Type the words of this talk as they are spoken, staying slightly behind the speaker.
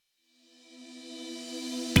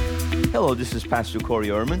Hello, this is Pastor Corey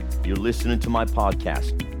Ehrman. You're listening to my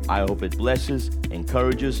podcast. I hope it blesses,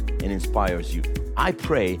 encourages, and inspires you. I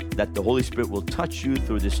pray that the Holy Spirit will touch you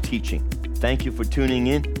through this teaching. Thank you for tuning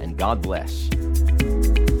in, and God bless.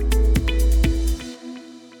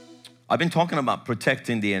 I've been talking about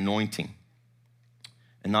protecting the anointing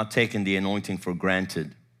and not taking the anointing for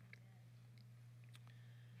granted.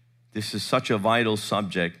 This is such a vital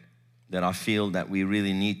subject that I feel that we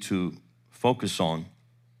really need to focus on,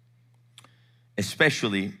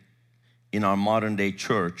 especially in our modern day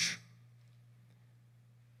church,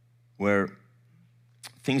 where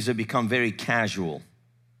things have become very casual.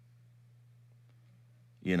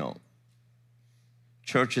 You know,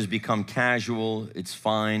 church has become casual, it's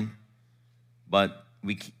fine, but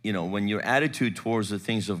when your attitude towards the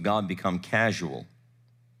things of God become casual,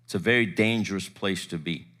 it's a very dangerous place to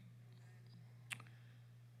be.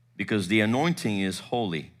 Because the anointing is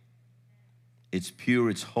holy. It's pure,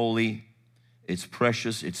 it's holy, it's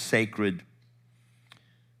precious, it's sacred.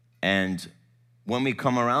 And when we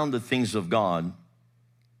come around the things of God,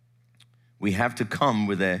 we have to come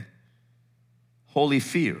with a holy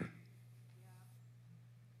fear.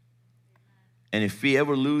 And if we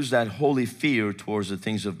ever lose that holy fear towards the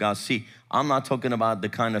things of God, see, I'm not talking about the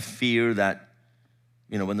kind of fear that,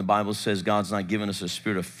 when the Bible says God's not given us a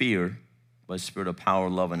spirit of fear, but a spirit of power,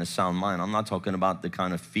 love, and a sound mind. I'm not talking about the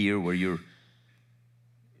kind of fear where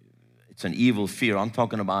it's an evil fear. I'm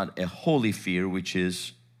talking about a holy fear, which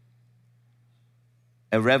is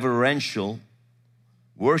a reverential,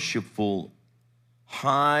 worshipful,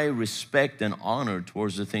 high respect and honor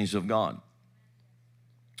towards the things of God.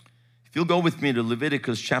 If you'll go with me to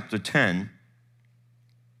Leviticus chapter 10,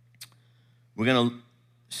 we're going to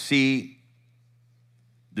see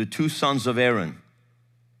the two sons of Aaron.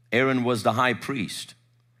 Aaron was the high priest.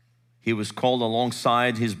 He was called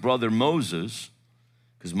alongside his brother Moses,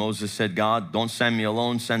 because Moses said, God, don't send me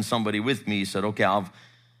alone, send somebody with me. He said, okay, I've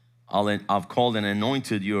called and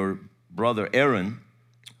anointed your brother Aaron,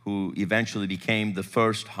 who eventually became the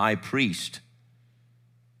first high priest.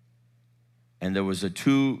 And there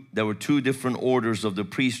were two different orders of the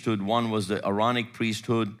priesthood. One was the Aaronic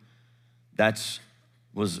priesthood. That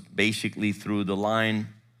was basically through the line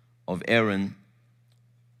of Aaron,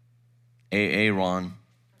 Aaron.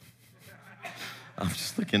 I'm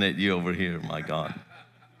just looking at you over here, my God.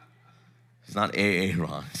 It's not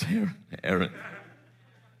Aaron, it's Aaron.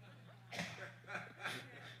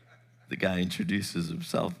 The guy introduces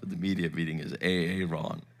himself at the media meeting as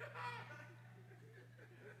Aaron.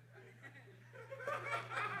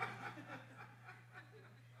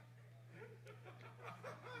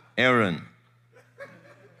 Aaron.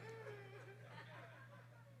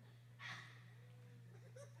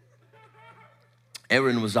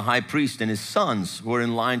 Aaron was the high priest, and his sons were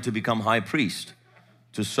in line to become high priest,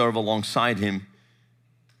 to serve alongside him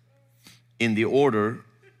in the order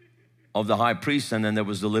of the high priest. And then there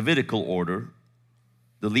was the Levitical order.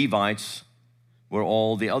 The Levites were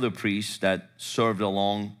all the other priests that served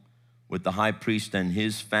along with the high priest and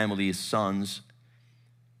his family, his sons,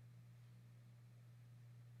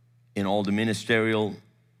 in all the ministerial,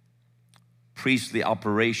 priestly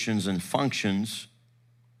operations and functions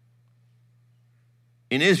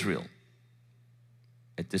in Israel.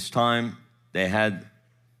 At this time, they had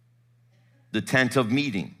the tent of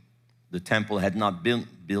meeting. The temple had not been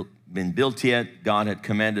built yet. God had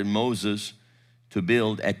commanded Moses to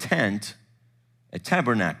build a tent, a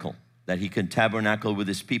tabernacle, that he could tabernacle with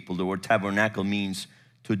his people. The word tabernacle means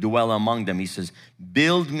to dwell among them. He says,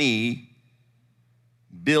 build me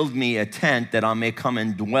a tent that I may come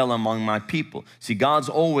and dwell among my people. See, God's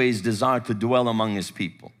always desired to dwell among his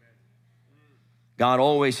people. God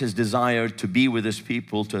always has desired to be with his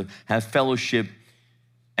people, to have fellowship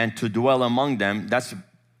and to dwell among them. That's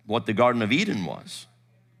what the Garden of Eden was.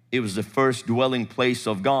 It was the first dwelling place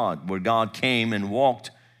of God, where God came and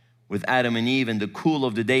walked with Adam and Eve in the cool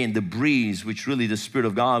of the day, and the breeze, which really the Spirit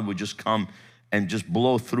of God would just come and just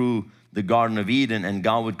blow through the Garden of Eden, and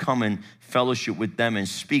God would come and fellowship with them and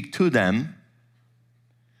speak to them.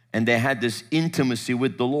 And they had this intimacy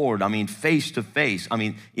with the Lord. Face to face.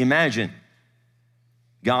 Imagine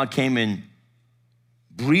God came and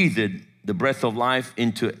breathed the breath of life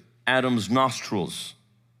into Adam's nostrils.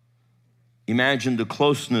 Imagine the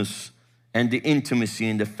closeness and the intimacy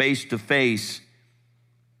and the face-to-face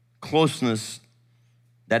closeness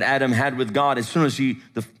that Adam had with God. As soon as he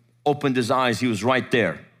opened his eyes, he was right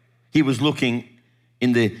there. He was looking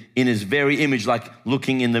in his very image, like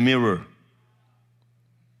looking in the mirror.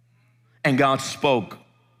 And God spoke,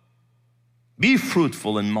 "Be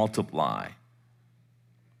fruitful and multiply.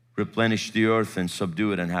 Replenish the earth and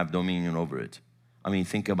subdue it and have dominion over it."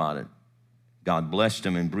 Think about it. God blessed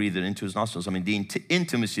him and breathed it into his nostrils. I mean, the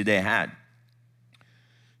intimacy they had.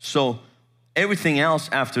 So everything else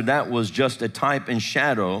after that was just a type and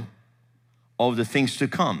shadow of the things to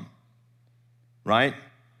come, right?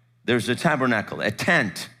 There's a tabernacle, a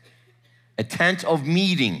tent of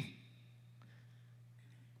meeting.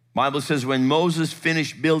 Bible says when Moses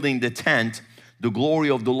finished building the tent, the glory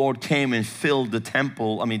of the Lord came and filled the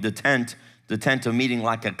temple, the tent of meeting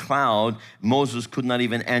like a cloud. Moses could not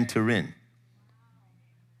even enter in.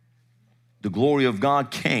 The glory of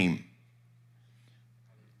God came.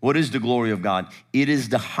 What is the glory of God? It is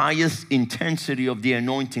the highest intensity of the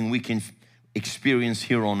anointing we can experience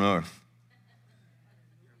here on earth.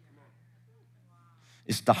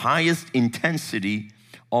 It's the highest intensity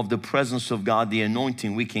of the presence of God, the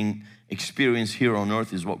anointing we can experience here on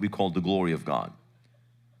earth is what we call the glory of God.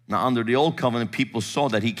 Now, under the old covenant, people saw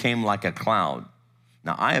that he came like a cloud.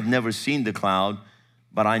 Now, I have never seen the cloud,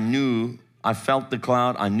 but I felt the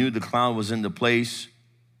cloud. I knew the cloud was in the place.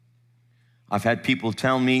 I've had people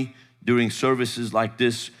tell me during services like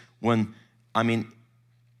this when,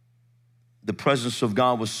 the presence of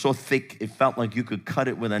God was so thick, it felt like you could cut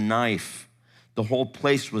it with a knife. The whole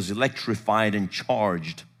place was electrified and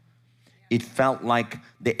charged. It felt like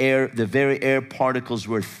the very air particles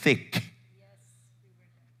were thick.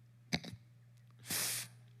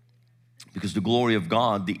 Because the glory of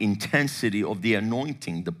God, the intensity of the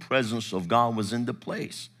anointing, the presence of God was in the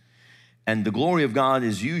place. And the glory of God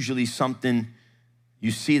is usually something,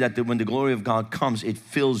 you see that when the glory of God comes, it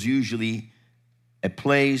fills usually a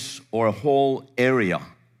place or a whole area.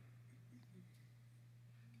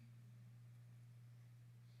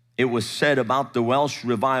 It was said about the Welsh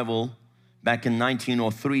revival back in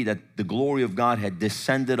 1903 that the glory of God had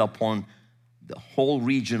descended upon the whole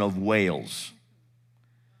region of Wales.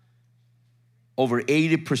 Over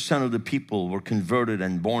 80% of the people were converted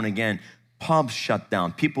and born again. Pubs shut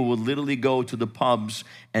down. People would literally go to the pubs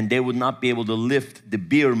and they would not be able to lift the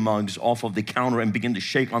beer mugs off of the counter and begin to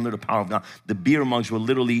shake under the power of God. The beer mugs were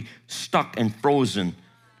literally stuck and frozen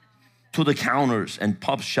to the counters, and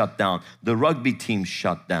pubs shut down. The rugby team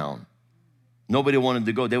shut down. Nobody wanted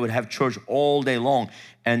to go. They would have church all day long.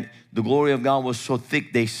 And the glory of God was so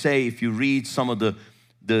thick, they say, if you read some of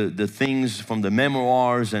the things from the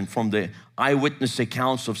memoirs and from the eyewitness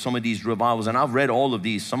accounts of some of these revivals, and I've read all of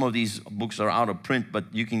these. Some of these books are out of print, but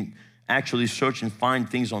you can actually search and find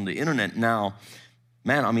things on the internet now.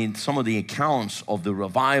 Man, some of the accounts of the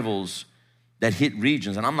revivals that hit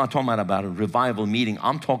regions, and I'm not talking about a revival meeting.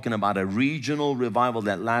 I'm talking about a regional revival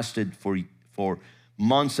that lasted for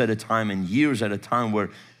months at a time and years at a time,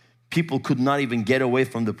 where people could not even get away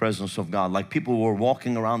from the presence of God. Like people were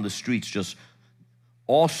walking around the streets just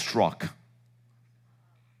awestruck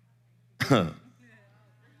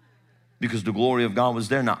because the glory of God was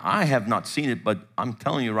there. Now, I have not seen it, but I'm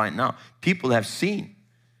telling you right now, people have seen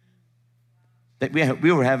that.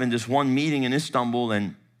 We were having this one meeting in Istanbul,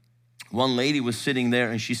 and one lady was sitting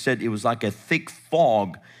there, and she said it was like a thick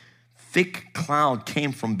fog, thick cloud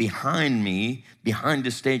came from behind me, behind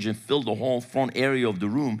the stage, and filled the whole front area of the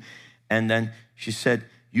room. And then she said,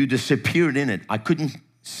 you disappeared in it. I couldn't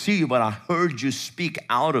see you, but I heard you speak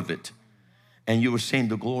out of it. And you were saying,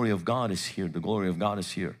 the glory of God is here. The glory of God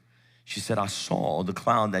is here. She said, I saw the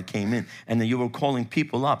cloud that came in. And then you were calling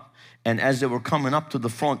people up. And as they were coming up to the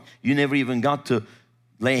front, you never even got to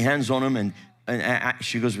lay hands on them. And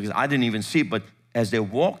she goes, because I didn't even see it. But as they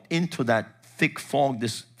walked into that thick fog,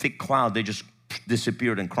 this thick cloud, they just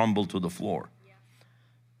disappeared and crumbled to the floor.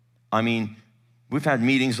 Yeah. We've had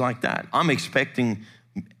meetings like that. I'm expecting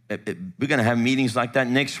we're going to have meetings like that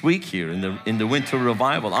next week here in the winter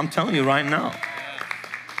revival. I'm telling you right now.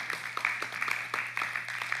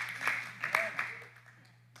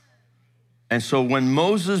 And so when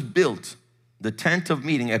Moses built the tent of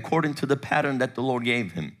meeting according to the pattern that the Lord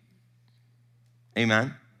gave him,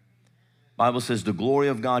 amen, Bible says the glory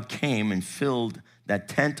of God came and filled that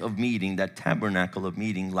tent of meeting, that tabernacle of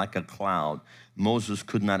meeting, like a cloud. Moses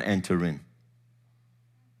could not enter in.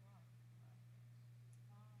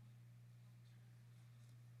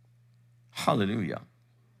 Hallelujah.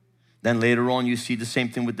 Then later on, you see the same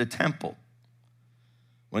thing with the temple.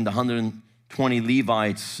 When the 120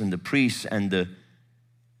 Levites and the priests and the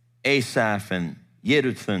Asaph and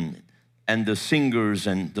Jeduthun and the singers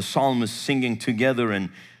and the psalmists singing together and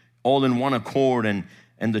all in one accord, and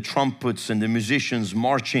the trumpets and the musicians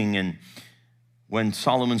marching, and when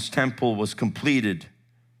Solomon's temple was completed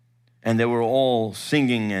and they were all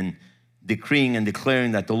singing and decreeing and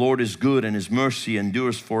declaring that the Lord is good and his mercy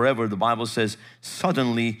endures forever, the Bible says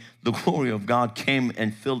suddenly the glory of God came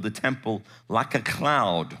and filled the temple like a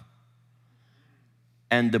cloud.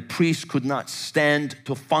 and the priest could not stand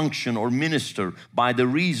to function or minister by the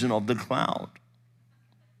reason of the cloud.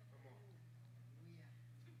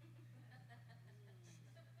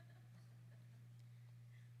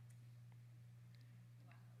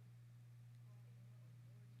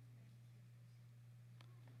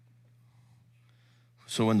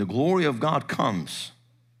 So when the glory of God comes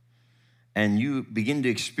and you begin to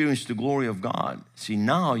experience the glory of God, see,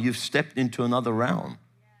 now you've stepped into another realm.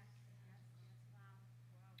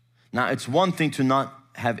 Now, it's one thing to not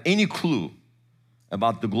have any clue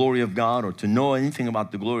about the glory of God or to know anything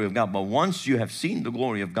about the glory of God, but once you have seen the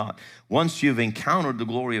glory of God, once you've encountered the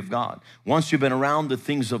glory of God, once you've been around the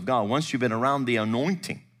things of God, once you've been around the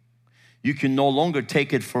anointing, you can no longer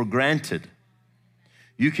take it for granted.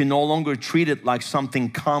 You can no longer treat it like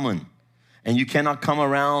something common. And you cannot come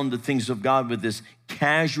around the things of God with this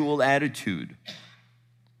casual attitude.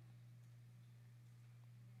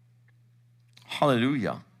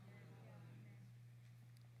 Hallelujah.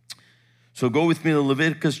 So go with me to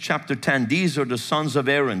Leviticus chapter 10. These are the sons of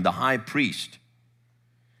Aaron, the high priest.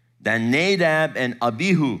 Then Nadab and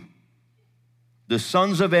Abihu, the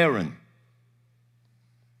sons of Aaron.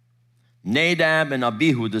 Nadab and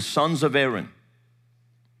Abihu, the sons of Aaron.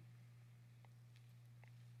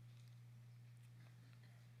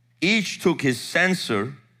 Each took his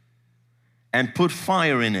censer and put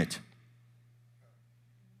fire in it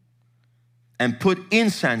and put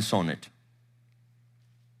incense on it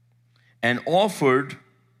and offered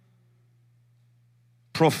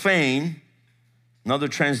profane, another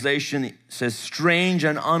translation says strange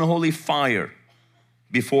and unholy fire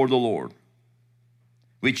before the Lord,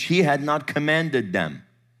 which he had not commanded them.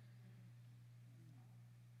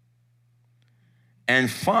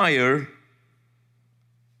 And fire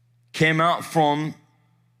came out from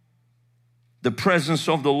the presence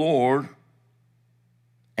of the Lord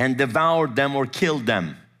and devoured them or killed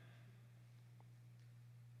them.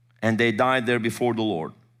 And they died there before the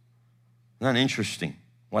Lord. Isn't that interesting?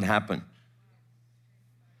 What happened?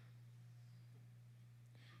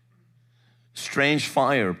 Strange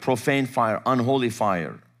fire, profane fire, unholy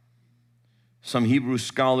fire. Some Hebrew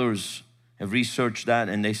scholars have researched that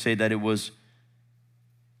and they say that it was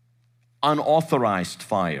unauthorized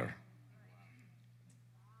fire.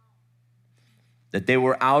 That they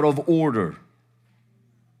were out of order.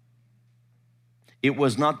 It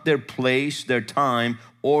was not their place, their time,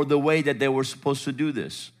 or the way that they were supposed to do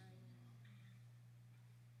this.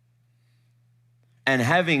 And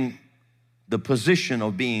having the position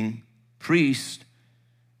of being priest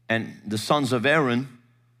and the sons of Aaron,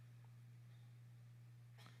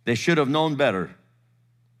 they should have known better.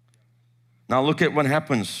 Now look at what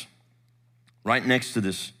happens right next to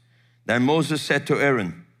this. Then Moses said to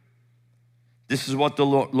Aaron, this is what the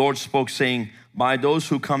Lord spoke, saying, by those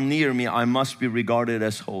who come near me, I must be regarded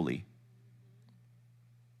as holy.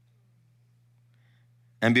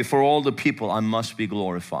 And before all the people, I must be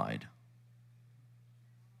glorified.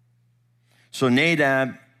 So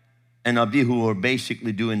Nadab and Abihu are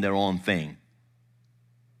basically doing their own thing.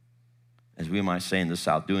 As we might say in the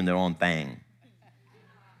South, doing their own thing.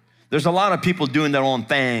 There's a lot of people doing their own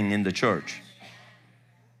thing in the church,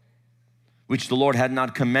 which the Lord had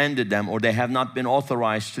not commanded them or they have not been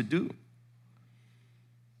authorized to do.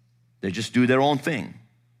 They just do their own thing.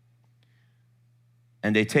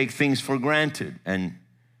 And they take things for granted. And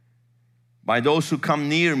by those who come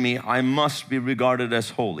near me, I must be regarded as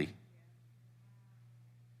holy.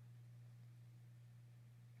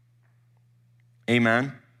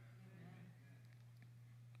 Amen.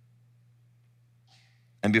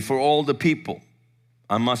 And before all the people,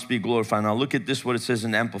 I must be glorified. Now look at this, what it says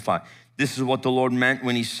in Amplified. This is what the Lord meant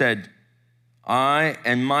when he said, I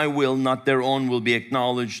and my will, not their own, will be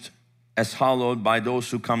acknowledged as hallowed by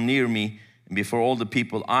those who come near me. And before all the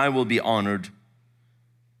people, I will be honored.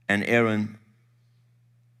 And Aaron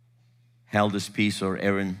held his peace, or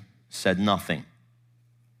Aaron said nothing.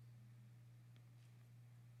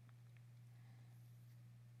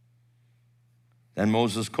 Then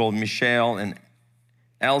Moses called Mishael and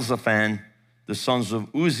Elzaphan, the sons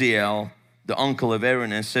of Uzziel, the uncle of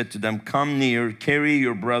Aaron, and said to them, come near, carry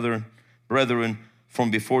your brethren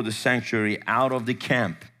from before the sanctuary out of the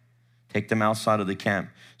camp. Take them outside of the camp.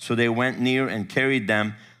 So they went near and carried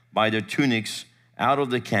them by their tunics out of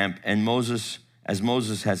the camp, and Moses, as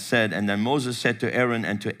Moses had said. And then Moses said to Aaron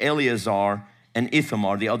and to Eleazar and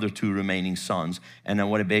Ithamar, the other two remaining sons. And then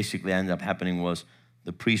what it basically ended up happening was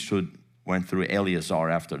the priesthood went through Eleazar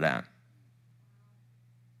after that.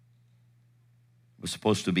 It was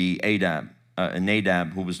supposed to be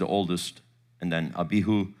Nadab, who was the oldest, and then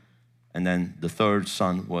Abihu, and then the third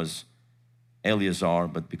son was Eleazar,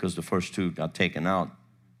 but because the first two got taken out,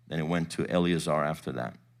 Then it went to Eleazar after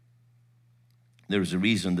that. There's a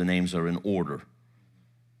reason the names are in order.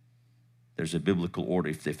 There's a biblical order.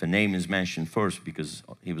 If a name is mentioned first, because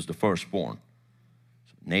he was the firstborn.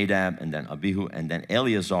 So Nadab, and then Abihu, and then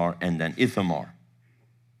Eleazar, and then Ithamar.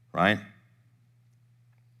 Right?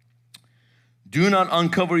 Do not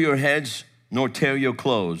uncover your heads, nor tear your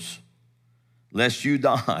clothes, lest you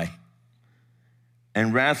die,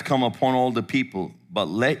 and wrath come upon all the people. But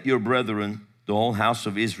let your brethren, the whole house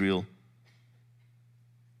of Israel,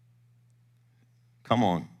 come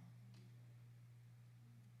on.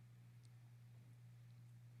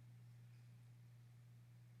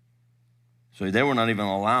 So they were not even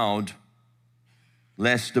allowed,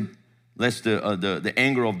 lest the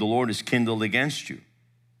anger of the Lord is kindled against you.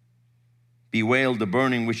 Bewail the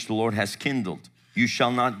burning which the Lord has kindled. You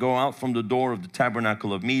shall not go out from the door of the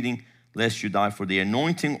tabernacle of meeting, lest you die, for the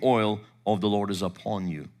anointing oil of the Lord is upon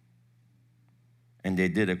you. And they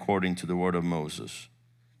did according to the word of Moses.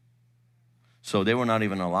 So they were not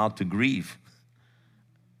even allowed to grieve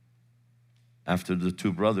after the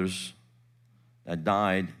two brothers that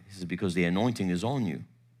died. He says, because the anointing is on you,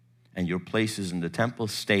 and your place is in the temple.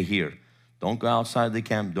 Stay here. Don't go outside the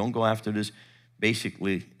camp. Don't go after this.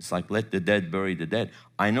 Basically, it's like, let the dead bury the dead.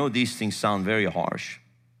 I know these things sound very harsh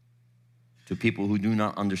to people who do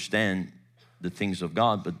not understand the things of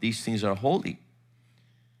God, but these things are holy,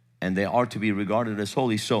 and they are to be regarded as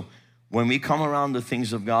holy. So when we come around the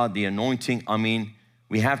things of God, the anointing, I mean,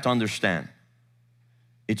 we have to understand.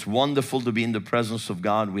 It's wonderful to be in the presence of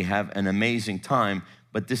God. We have an amazing time,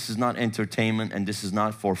 but this is not entertainment, and this is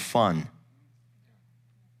not for fun.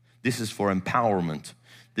 This is for empowerment.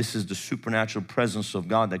 This is the supernatural presence of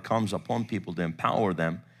God that comes upon people to empower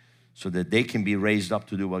them so that they can be raised up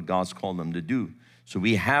to do what God's called them to do. So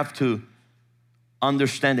we have to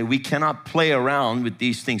understand that we cannot play around with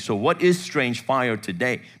these things. So what is strange fire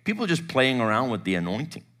today? People just playing around with the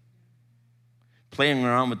anointing, playing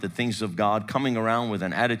around with the things of God, coming around with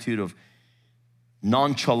an attitude of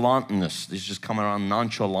nonchalantness. They just come around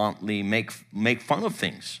nonchalantly, make fun of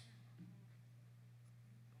things.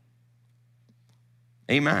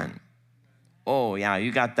 Amen. Oh yeah,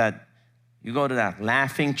 you got that, you go to that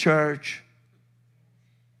laughing church.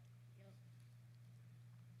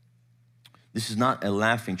 This is not a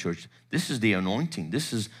laughing church. This is the anointing.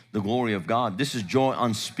 This is the glory of God. This is joy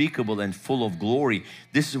unspeakable and full of glory.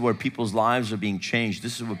 This is where people's lives are being changed.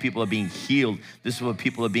 This is where people are being healed. This is where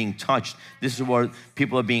people are being touched. This is where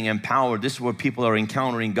people are being empowered. This is where people are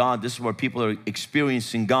encountering God. This is where people are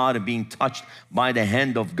experiencing God and being touched by the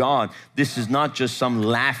hand of God. This is not just some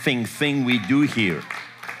laughing thing we do here.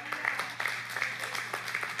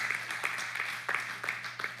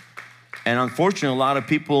 And unfortunately, a lot of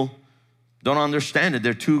people don't understand it.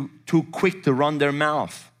 They're too quick to run their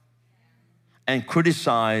mouth and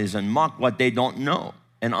criticize and mock what they don't know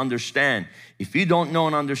and understand. If you don't know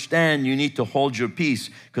and understand, you need to hold your peace,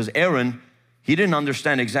 because Aaron, he didn't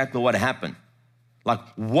understand exactly what happened. Like,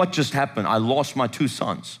 what just happened? I lost my two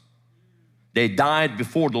sons. They died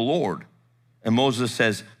before the Lord. And Moses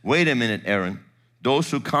says, wait a minute, Aaron. Those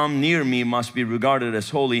who come near me must be regarded as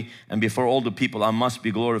holy, and before all the people I must be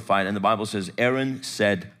glorified. And the Bible says, Aaron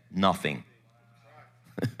said nothing.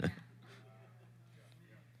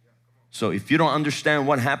 So if you don't understand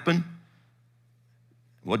what happened,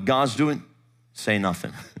 what God's doing, say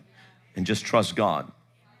nothing and just trust God.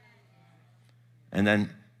 And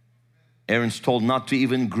then Aaron's told not to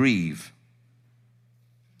even grieve.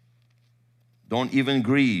 Don't even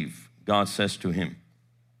grieve, God says to him.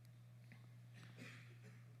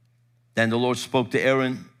 Then the Lord spoke to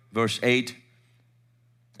Aaron, verse 8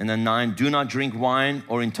 and then 9, do not drink wine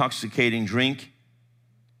or intoxicating drink,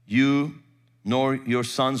 you nor your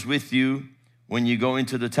sons with you, when you go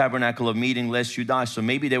into the tabernacle of meeting, lest you die. So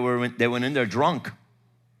maybe they went in there drunk.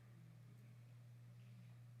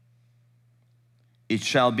 It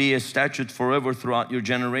shall be a statute forever throughout your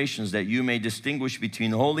generations, that you may distinguish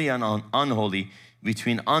between holy and unholy,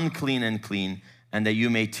 between unclean and clean, and that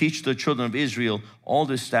you may teach the children of Israel all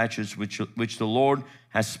the statutes which the Lord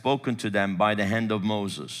has spoken to them by the hand of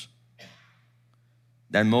Moses.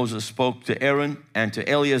 Then Moses spoke to Aaron and to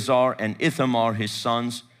Eleazar and Ithamar, his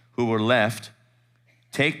sons, who were left.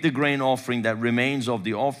 Take the grain offering that remains of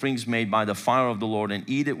the offerings made by the fire of the Lord, and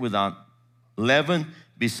eat it without leaven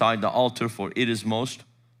beside the altar, for it is most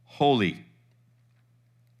holy.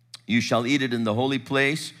 You shall eat it in the holy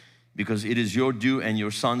place, because it is your due and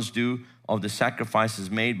your sons' due of the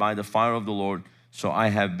sacrifices made by the fire of the Lord. So I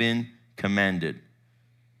have been commanded.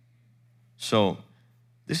 So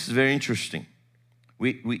this is very interesting.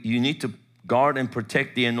 You need to guard and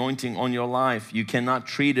protect the anointing on your life. You cannot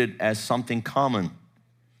treat it as something common.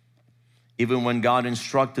 Even when God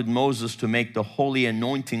instructed Moses to make the holy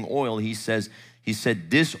anointing oil, he said,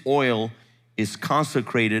 this oil is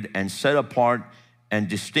consecrated and set apart and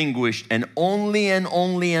distinguished and only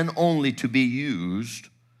to be used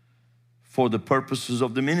for the purposes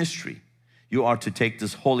of the ministry. You are to take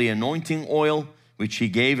this holy anointing oil, which he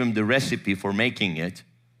gave him the recipe for making it.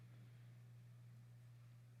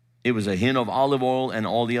 It was a hint of olive oil and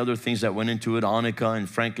all the other things that went into it, onycha and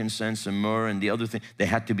frankincense and myrrh and the other thing. They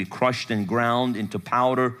had to be crushed and ground into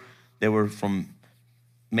powder. They were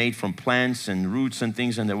made from plants and roots and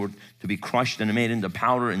things, and they were to be crushed and made into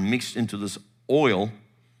powder and mixed into this oil,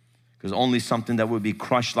 because only something that would be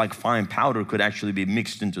crushed like fine powder could actually be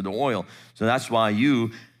mixed into the oil. So that's why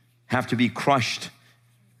you have to be crushed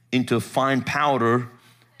into fine powder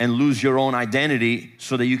and lose your own identity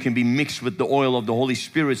so that you can be mixed with the oil of the Holy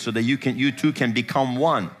Spirit so that you two can become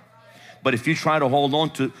one. But if you try to hold on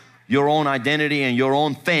to your own identity and your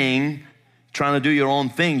own thing, trying to do your own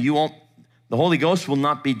thing, the Holy Ghost will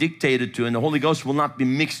not be dictated to, and the Holy Ghost will not be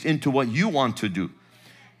mixed into what you want to do.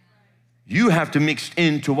 You have to mix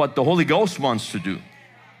into what the Holy Ghost wants to do.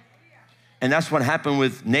 And that's what happened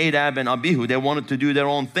with Nadab and Abihu. They wanted to do their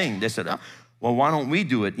own thing. They said, well, why don't we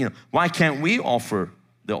do it? Why can't we offer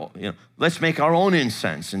let's make our own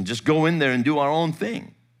incense and just go in there and do our own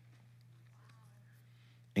thing.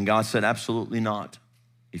 And God said, absolutely not.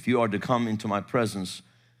 If you are to come into my presence,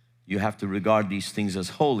 you have to regard these things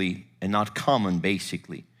as holy and not common,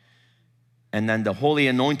 basically. And then the holy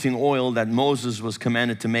anointing oil that Moses was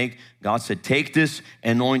commanded to make, God said, take this,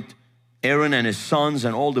 anoint Aaron and his sons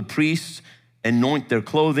and all the priests, anoint their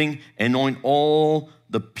clothing, anoint all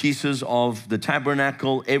the pieces of the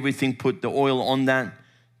tabernacle, everything, put the oil on that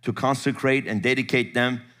to consecrate and dedicate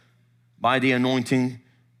them by the anointing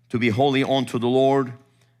to be holy unto the Lord,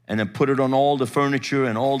 and then put it on all the furniture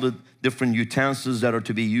and all the different utensils that are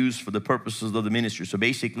to be used for the purposes of the ministry. So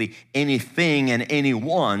basically anything and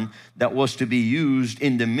anyone that was to be used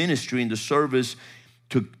in the ministry, in the service,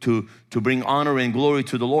 to bring honor and glory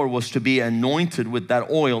to the Lord was to be anointed with that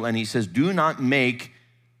oil. And he says, do not make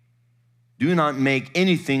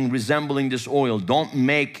anything resembling this oil. Don't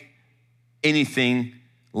make anything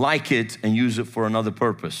like it and use it for another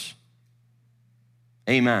purpose.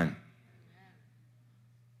 Amen.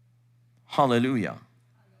 Hallelujah.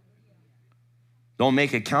 Don't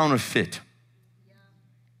make a counterfeit.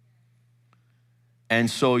 And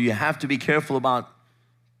so you have to be careful about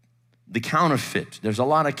the counterfeit. There's a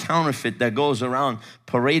lot of counterfeit that goes around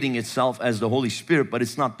parading itself as the Holy Spirit, but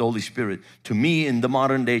it's not the Holy Spirit. To me, in the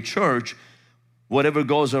modern day church, whatever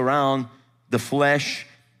goes around the flesh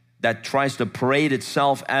that tries to parade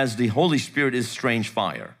itself as the Holy Spirit is strange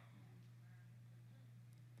fire.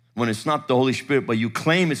 When it's not the Holy Spirit, but you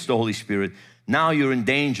claim it's the Holy Spirit, now you're in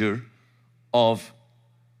danger of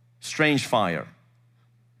strange fire.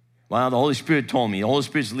 Well, the Holy Spirit told me, the Holy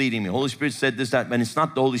Spirit's leading me, the Holy Spirit said this, that, and it's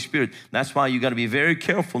not the Holy Spirit. That's why you got to be very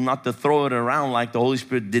careful not to throw it around like the Holy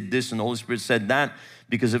Spirit did this and the Holy Spirit said that,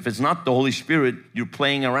 because if it's not the Holy Spirit, you're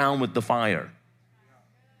playing around with the fire.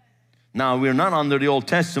 Now, we're not under the Old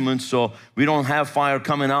Testament, so we don't have fire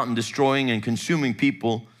coming out and destroying and consuming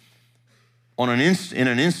people in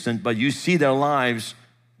an instant, but you see their lives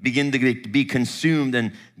begin to be consumed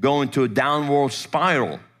and go into a downward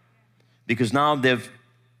spiral because now they've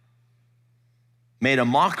made a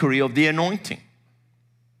mockery of the anointing.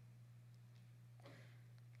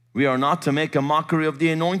 We are not to make a mockery of the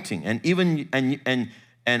anointing. And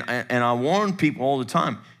I warn people all the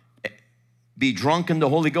time, be drunk in the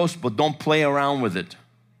Holy Ghost, but don't play around with it.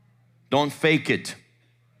 Don't fake it.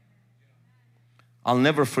 I'll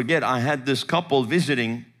never forget, I had this couple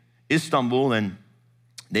visiting Istanbul and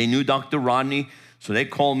they knew Dr. Rodney, so they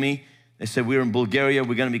called me. They said, we're in Bulgaria,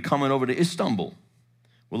 we're gonna be coming over to Istanbul.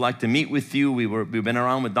 We'd like to meet with you. We've been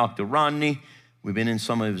around with Dr. Rodney. We've been in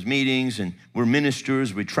some of his meetings and we're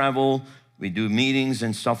ministers, we travel, we do meetings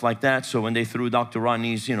and stuff like that. So when they threw Dr.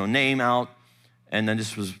 Rodney's, name out, and then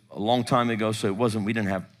this was a long time ago, so we didn't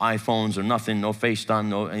have iPhones or nothing, no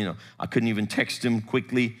FaceTime, I couldn't even text him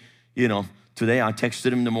quickly, Today I texted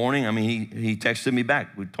him in the morning. He texted me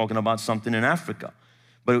back. We're talking about something in Africa.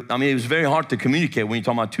 But it was very hard to communicate when you're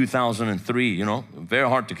talking about 2003, very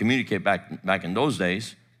hard to communicate back in those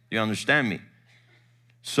days. You understand me?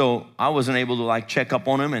 So I wasn't able to check up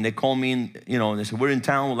on him, and they called me and, they said, we're in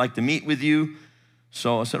town, we'd like to meet with you.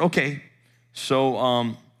 So I said, okay.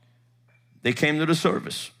 So they came to the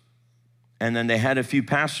service, and then they had a few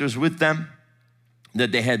pastors with them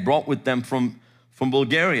that they had brought with them from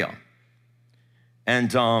Bulgaria.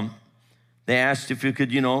 And they asked if you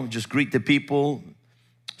could, just greet the people.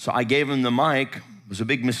 So I gave them the mic. It was a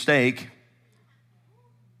big mistake.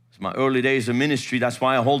 It's my early days of ministry. That's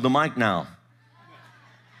why I hold the mic now.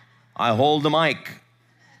 I hold the mic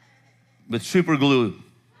with super glue.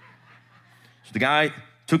 So the guy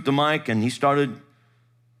took the mic and he started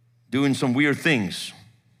doing some weird things.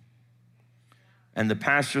 And the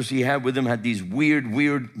pastors he had with him had these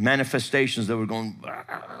weird manifestations that were going,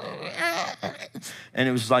 and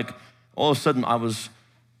it was like, all of a sudden I was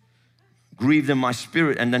grieved in my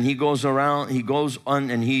spirit. And then he goes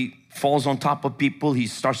on and he falls on top of people. He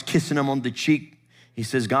starts kissing them on the cheek. He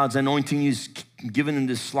says, God's anointing you, is giving him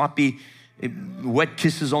this sloppy, wet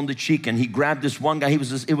kisses on the cheek. And he grabbed this one guy. It was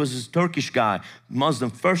this Turkish guy, Muslim,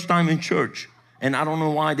 first time in church. And I don't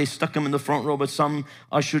know why they stuck him in the front row, but some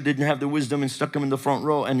usher didn't have the wisdom and stuck him in the front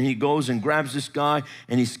row. And he goes and grabs this guy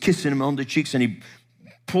and he's kissing him on the cheeks and he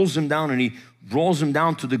pulls him down and he rolls him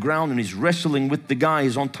down to the ground and he's wrestling with the guy.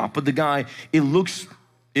 He's on top of the guy. It looks,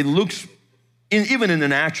 even in the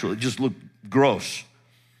natural, it just looked gross.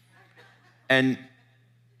 And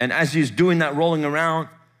as he's doing that, rolling around,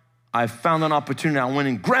 I found an opportunity. I went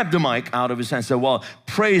and grabbed the mic out of his hand and said, well,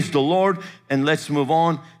 praise the Lord and let's move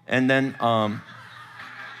on. And then,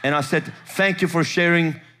 and I said, thank you for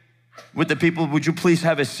sharing with the people. Would you please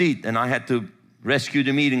have a seat? And I had to rescue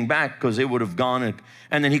the meeting back because they would have gone.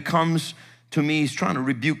 And then he comes to me. He's trying to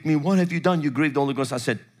rebuke me. What have you done? You grieved the Holy Ghost. I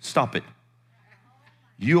said, stop it.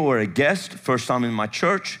 You are a guest, first time in my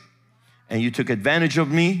church, and you took advantage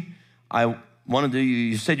of me.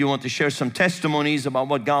 You said you want to share some testimonies about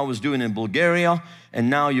what God was doing in Bulgaria, and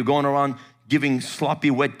now you're going around giving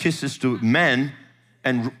sloppy, wet kisses to men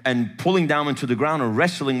and pulling them into the ground and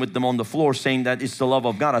wrestling with them on the floor, saying that it's the love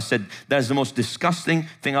of God. I said, that's the most disgusting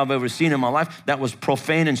thing I've ever seen in my life. That was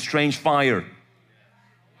profane and strange fire.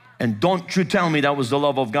 And don't you tell me that was the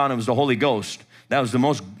love of God. It was the Holy Ghost. That was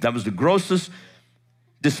the grossest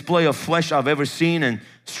display of flesh I've ever seen, and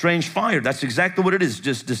strange fire. That's exactly what it is.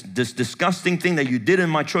 Just this disgusting thing that you did in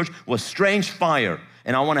my church was strange fire.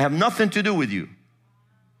 And I want to have nothing to do with you.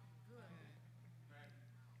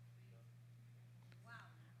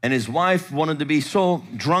 And his wife wanted to be so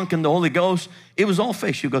drunk in the Holy Ghost. It was all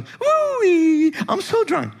fake. She goes, woo, I'm so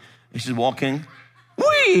drunk. And she's walking,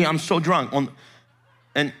 wee, I'm so drunk.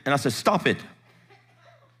 And I said, stop it.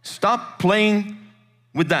 Stop playing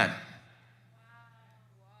with that.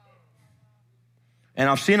 And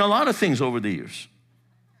I've seen a lot of things over the years.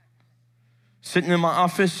 Sitting in my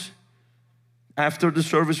office after the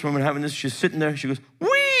service when we're having this, she's sitting there, she goes,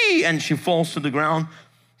 wee, and she falls to the ground,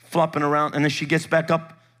 flopping around, and then she gets back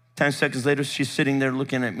up. 10 seconds later, she's sitting there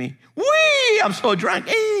looking at me. Wee, I'm so drunk.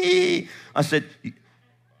 I said,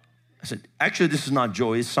 actually, this is not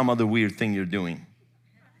joy. It's some other weird thing you're doing.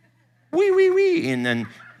 Wee. And then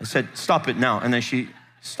I said, stop it now. And then she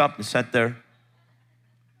stopped and sat there,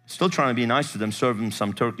 still trying to be nice to them, serving them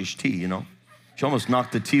some Turkish tea, you know. She almost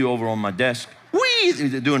knocked the tea over on my desk.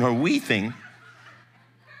 Wee, doing her wee thing.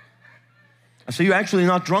 I said, you're actually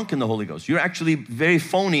not drunk in the Holy Ghost. You're actually very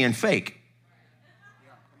phony and fake.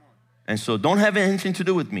 And so don't have anything to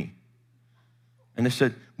do with me. And they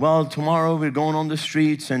said, well, tomorrow we're going on the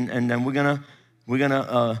streets and then we're gonna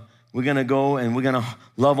go and we're gonna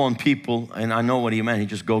love on people. And I know what he meant. He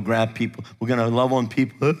just go grab people. We're gonna love on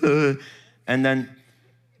people. And then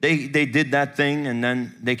they did that thing, and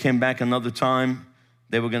then they came back another time.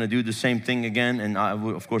 They were gonna do the same thing again, and I,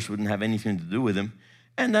 of course, wouldn't have anything to do with him.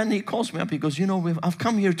 And then he calls me up. He goes, you know, I've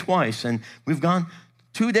come here twice, and we've gone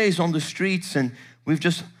 2 days on the streets, and we've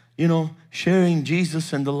just, you know, sharing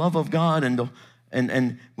Jesus and the love of God,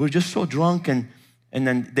 and we're just so drunk, and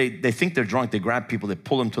then they think they're drunk. They grab people, they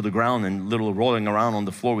pull them to the ground, and little rolling around on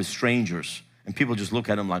the floor with strangers, and people just look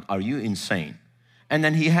at him like, are you insane? And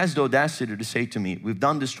then he has the audacity to say to me, we've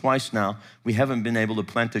done this twice now. We haven't been able to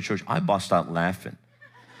plant a church. I bust out laughing.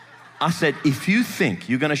 I said, if you think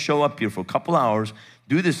you're gonna show up here for a couple hours,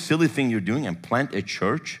 do this silly thing you're doing and plant a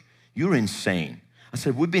church, you're insane. I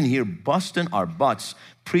said, we've been here busting our butts,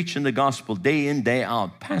 preaching the gospel day in, day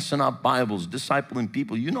out, passing out Bibles, discipling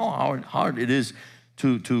people. You know how hard it is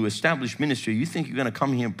to establish ministry. You think you're gonna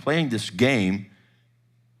come here playing this game.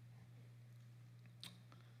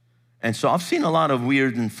 And so I've seen a lot of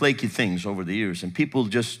weird and flaky things over the years, and people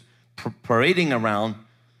just parading around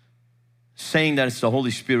saying that it's the Holy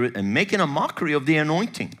Spirit and making a mockery of the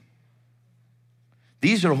anointing.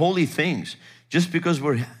 These are holy things. Just because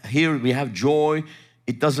we're here, we have joy,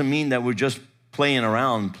 it doesn't mean that we're just playing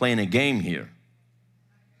around, playing a game here.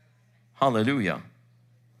 Hallelujah.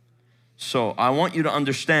 So I want you to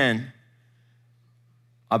understand,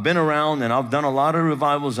 I've been around and I've done a lot of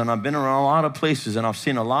revivals and I've been around a lot of places and I've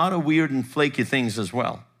seen a lot of weird and flaky things as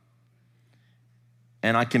well.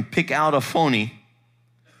 And I can pick out a phony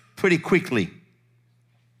pretty quickly.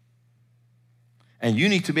 And you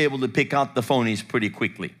need to be able to pick out the phonies pretty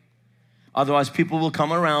quickly. Otherwise, people will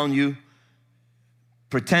come around you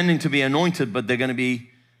pretending to be anointed, but they're going to be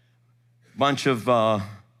a bunch of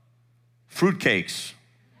fruitcakes.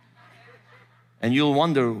 And you'll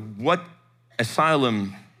wonder, what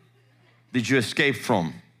asylum did you escape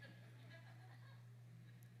from?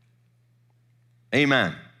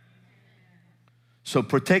 Amen. So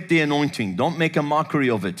protect the anointing. Don't make a mockery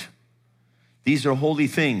of it. These are holy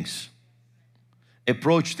things.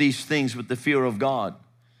 Approach these things with the fear of God.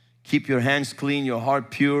 Keep your hands clean, your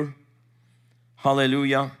heart pure.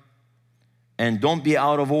 Hallelujah. And don't be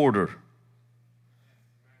out of order.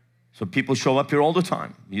 So people show up here all the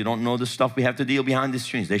time. You don't know the stuff we have to deal behind the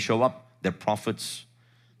scenes. They show up, they're prophets,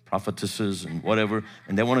 prophetesses, and whatever,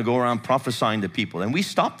 and they want to go around prophesying to people. And we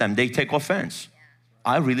stop them. They take offense.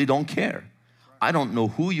 I really don't care. I don't know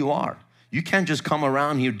who you are. You can't just come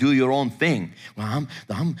around here, do your own thing. Well,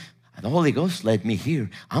 the Holy Ghost led me here.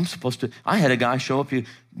 I'm supposed to. I had a guy show up here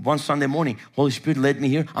one Sunday morning. Holy Spirit led me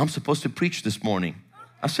here. I'm supposed to preach this morning.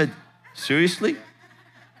 I said, seriously?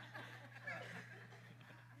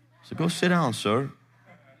 So go sit down, sir.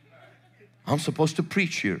 I'm supposed to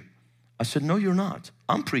preach here. I said, no, you're not.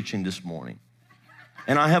 I'm preaching this morning.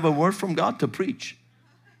 And I have a word from God to preach.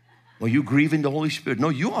 Well, you grieving the Holy Spirit? No,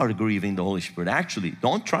 you are grieving the Holy Spirit. Actually,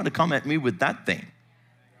 don't try to come at me with that thing.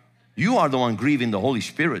 You are the one grieving the Holy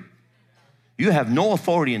Spirit. You have no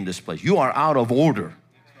authority in this place. You are out of order.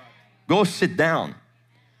 Go sit down.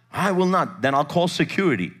 I will not. Then I'll call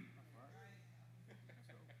security.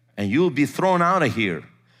 And you'll be thrown out of here.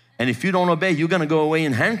 And if you don't obey, you're going to go away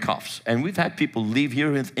in handcuffs. And we've had people leave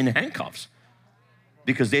here in handcuffs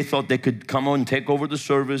because they thought they could come on and take over the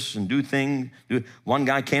service and do things. One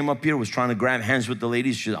guy came up here, was trying to grab hands with the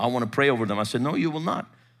ladies. She said, I want to pray over them. I said, no, you will not.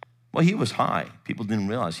 Well, he was high. People didn't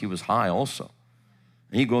realize he was high also.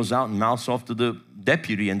 And he goes out and mouths off to the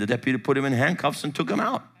deputy, and the deputy put him in handcuffs and took him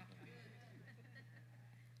out.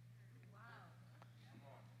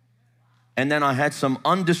 And then I had some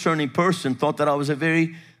undiscerning person thought that I was a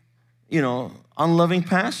very, unloving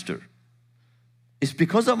pastor. It's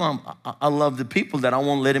because I love the people that I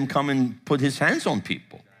won't let him come and put his hands on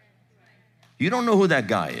people. You don't know who that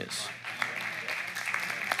guy is.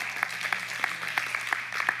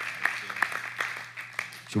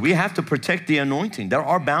 So we have to protect the anointing. There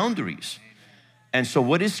are boundaries. And so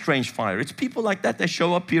what is strange fire? It's people like that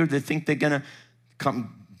show up here, they think they're gonna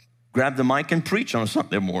come grab the mic and preach on a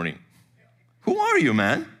Sunday morning. Who are you,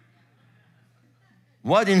 man?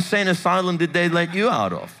 What insane asylum did they let you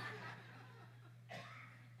out of?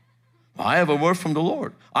 I have a word from the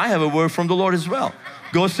Lord. I have a word from the Lord as well.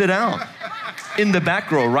 Go sit down in the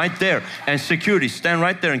back row right there. And security, stand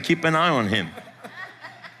right there and keep an eye on him.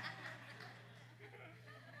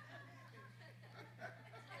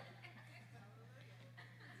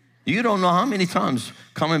 You don't know how many times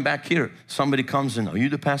coming back here, somebody comes in, are you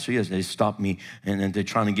the pastor? Yes, they stop me and they're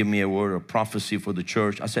trying to give me a word of prophecy for the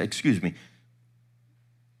church. I said, excuse me,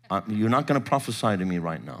 you're not going to prophesy to me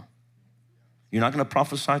right now. You're not going to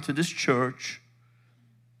prophesy to this church.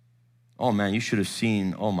 Oh man, you should have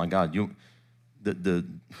seen, oh my God, the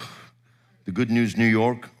Good News New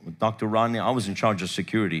York with Dr. Rodney. I was in charge of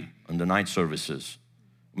security on the night services.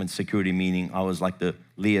 When security meaning, I was like the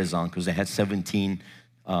liaison because they had 17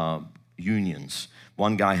 unions.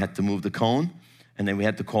 One guy had to move the cone, and then we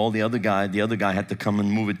had to call the other guy. The other guy had to come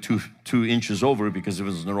and move it two inches over because it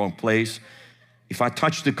was in the wrong place. If I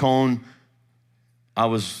touched the cone, I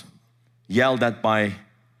was yelled at by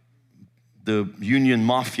the union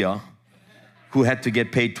mafia who had to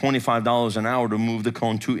get paid $25 an hour to move the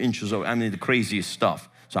cone 2 inches over. I mean, the craziest stuff.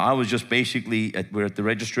 So I was just basically, we're at the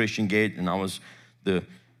registration gate, and I was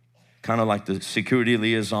kind of like the security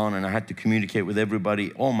liaison, and I had to communicate with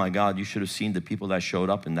everybody. Oh my God, you should have seen the people that showed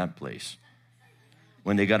up in that place.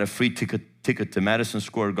 When they got a free ticket to Madison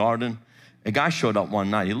Square Garden, a guy showed up one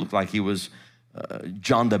night. He looked like he was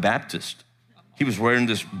John the Baptist. He was wearing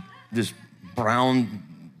this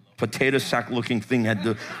brown potato sack looking thing, had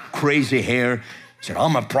the crazy hair. He said,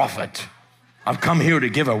 I'm a prophet. I've come here to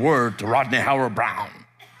give a word to Rodney Howard-Browne.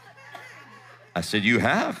 I said, you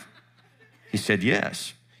have? He said,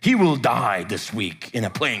 yes. He will die this week in a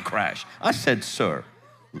plane crash. I said, sir,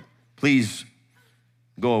 please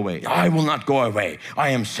go away. I will not go away. I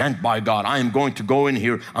am sent by God. I am going to go in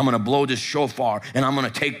here. I'm going to blow this shofar, and I'm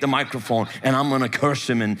going to take the microphone, and I'm going to curse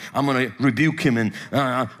him, and I'm going to rebuke him. And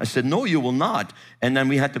I said, no, you will not. And then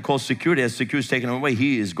we had to call security. As security's taken him away,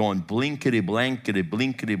 he is going blinkety blankety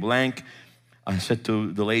blinkety blank. I said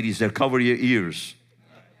to the ladies there, cover your ears.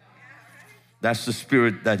 That's the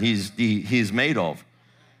spirit that he's made of.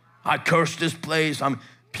 I curse this place.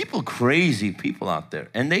 People, crazy people out there.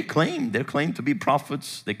 And they claim to be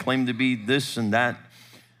prophets. They claim to be this and that.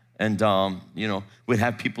 And, you know, we'd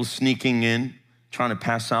have people sneaking in, trying to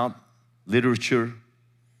pass out literature.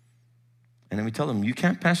 And then we tell them, you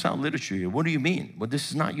can't pass out literature here. What do you mean? Well, this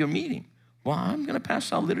is not your meeting. Well, I'm going to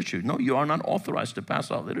pass out literature. No, you are not authorized to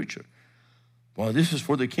pass out literature. Well, this is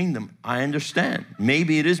for the kingdom. I understand.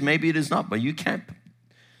 Maybe it is, maybe it is not, but you can't.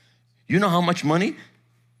 You know how much money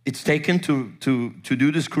it's taken to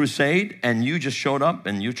do this crusade, and you just showed up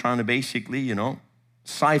and you're trying to basically, you know,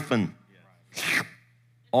 siphon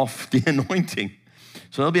off the anointing.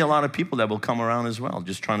 So there'll be a lot of people that will come around as well,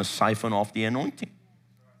 just trying to siphon off the anointing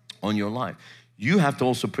on your life. You have to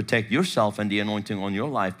also protect yourself and the anointing on your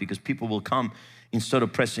life, because people will come, instead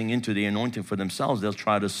of pressing into the anointing for themselves, they'll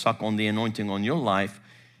try to suck on the anointing on your life,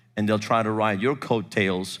 and they'll try to ride your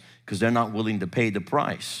coattails because they're not willing to pay the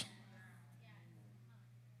price.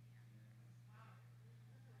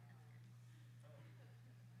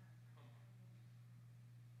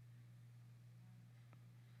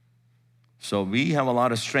 So we have a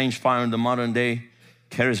lot of strange fire in the modern day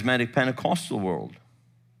charismatic Pentecostal world.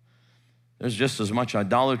 There's just as much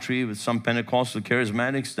idolatry with some Pentecostal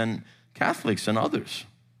charismatics than Catholics and others.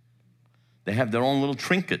 They have their own little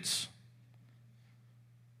trinkets.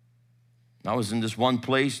 I was in this one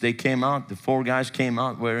place, they came out, the 4 guys came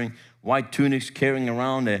out wearing white tunics, carrying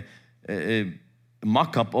around a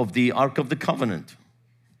mock-up of the Ark of the Covenant.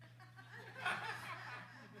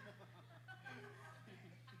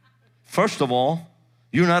 First of all,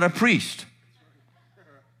 you're not a priest.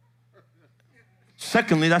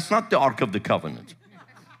 Secondly, that's not the Ark of the Covenant.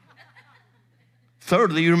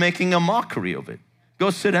 Thirdly, you're making a mockery of it. Go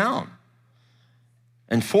sit down.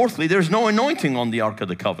 And fourthly, there's no anointing on the Ark of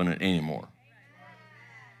the Covenant anymore.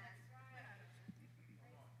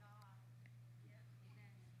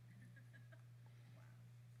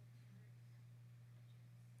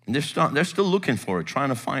 And they're still looking for it, trying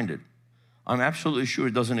to find it. I'm absolutely sure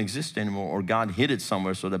it doesn't exist anymore, or God hid it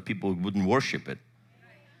somewhere so that people wouldn't worship it.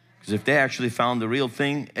 Because if they actually found the real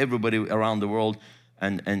thing, everybody around the world,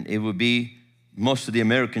 and it would be most of the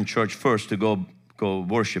American church first to go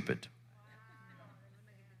worship it.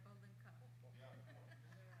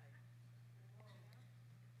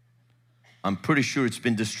 I'm pretty sure it's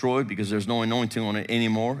been destroyed because there's no anointing on it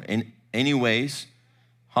anymore. Anyways,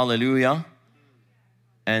 hallelujah.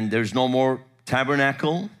 And there's no more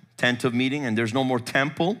tabernacle, tent of meeting, and there's no more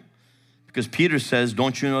temple, because Peter says,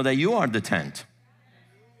 don't you know that you are the tent?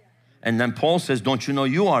 And then Paul says, don't you know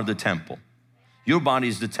you are the temple? Your body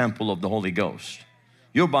is the temple of the Holy Ghost.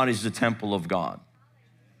 Your body is the temple of God.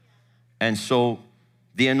 And so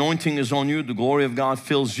the anointing is on you, the glory of God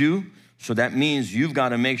fills you, so that means you've got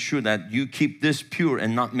to make sure that you keep this pure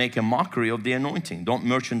and not make a mockery of the anointing. Don't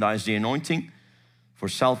merchandise the anointing for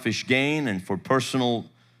selfish gain and for personal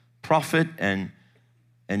profit, and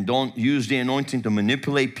don't use the anointing to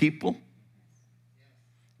manipulate people.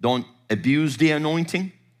 Don't abuse the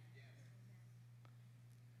anointing.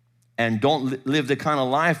 And don't live the kind of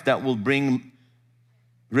life that will bring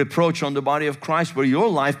reproach on the body of Christ, where your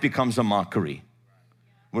life becomes a mockery.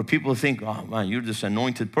 Where people think, oh man, you're this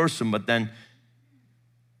anointed person, but then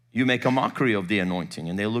you make a mockery of the anointing,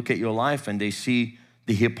 and they look at your life and they see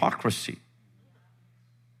the hypocrisy.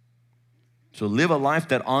 So live a life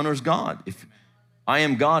that honors God. If I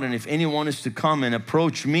am God, and if anyone is to come and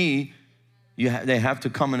approach me, they have to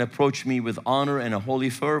come and approach me with honor and a holy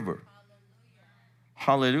fervor.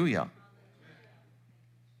 Hallelujah.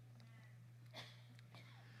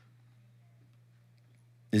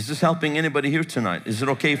 Is this helping anybody here tonight? Is it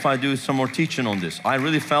okay if I do some more teaching on this? I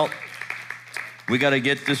really felt we got to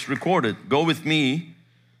get this recorded. Go with me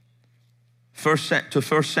to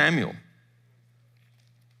 1 Samuel.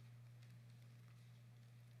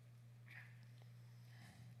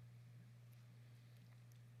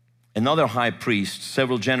 Another high priest,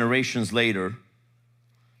 several generations later,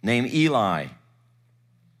 named Eli.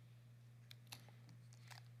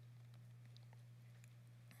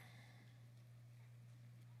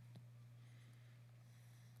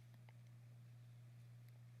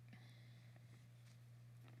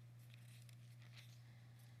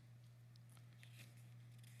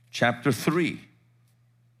 Chapter 3,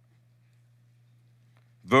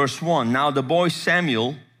 verse 1. Now the boy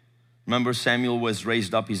Samuel, remember Samuel was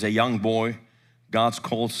raised up, he's a young boy. God's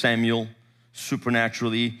called Samuel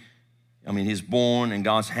supernaturally. I mean, he's born and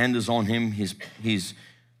God's hand is on him. He's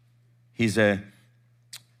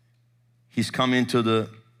come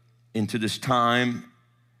into this time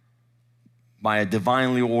by a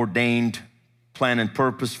divinely ordained plan and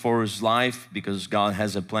purpose for his life, because God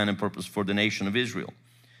has a plan and purpose for the nation of Israel.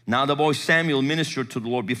 Now the boy Samuel ministered to the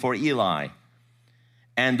Lord before Eli,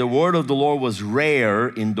 and the word of the Lord was rare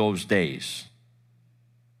in those days.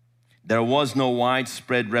 There was no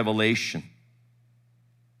widespread revelation.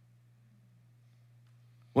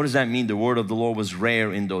 What does that mean? The word of the Lord was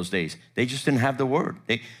rare in those days. They just didn't have the word.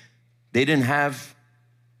 They didn't have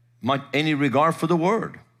any regard for the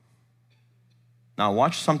word. Now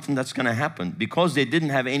watch something that's going to happen. Because they didn't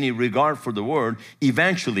have any regard for the word,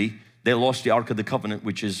 eventually they lost the Ark of the Covenant,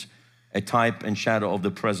 which is a type and shadow of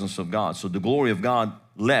the presence of God. So the glory of God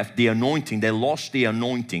left, the anointing, they lost the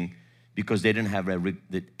anointing because they didn't have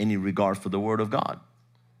any regard for the word of God.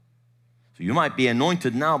 So you might be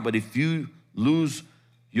anointed now, but if you lose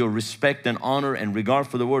your respect and honor and regard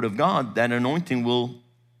for the word of God, that anointing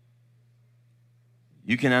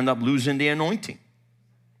you can end up losing the anointing.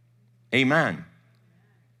 Amen.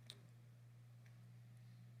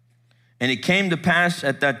 And it came to pass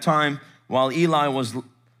at that time, while Eli was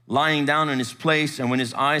lying down in his place, and when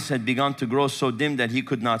his eyes had begun to grow so dim that he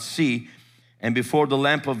could not see, and before the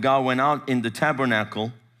lamp of God went out in the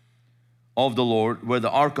tabernacle of the Lord, where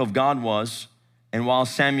the ark of God was, and while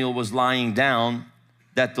Samuel was lying down,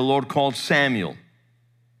 that the Lord called Samuel.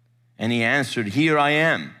 And he answered, "Here I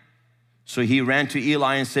am." So he ran to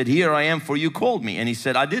Eli and said, "Here I am, for you called me." And he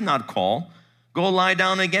said, "I did not call. Go lie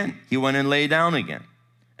down again." He went and lay down again.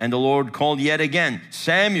 And the Lord called yet again,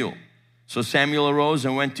 "Samuel." So Samuel arose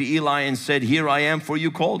and went to Eli and said, "Here I am, for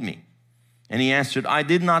you called me." And he answered, "I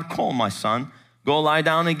did not call, my son. Go lie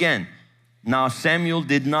down again." Now Samuel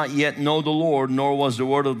did not yet know the Lord, nor was the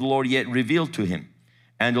word of the Lord yet revealed to him.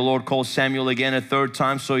 And the Lord called Samuel again a third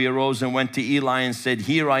time. So he arose and went to Eli and said,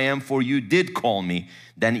 "Here I am, for you did call me."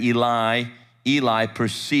 Then Eli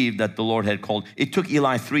perceived that the Lord had called. It took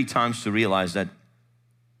Eli 3 times to realize that.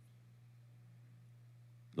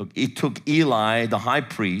 Look, it took Eli, the high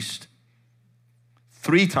priest,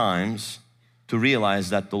 3 times to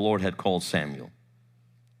realize that the Lord had called Samuel.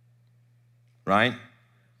 Right?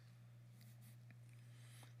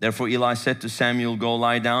 Therefore Eli said to Samuel, "Go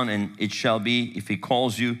lie down, and it shall be, if he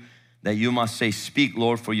calls you, that you must say, 'Speak,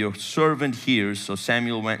 Lord, for your servant hears.'" So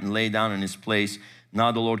Samuel went and lay down in his place.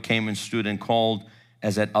 Now the Lord came and stood and called,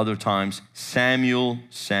 as at other times, "Samuel,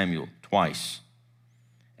 Samuel," twice.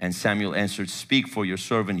 And Samuel answered, "Speak, for your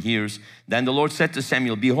servant hears." Then the Lord said to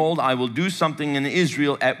Samuel, "Behold, I will do something in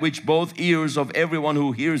Israel at which both ears of everyone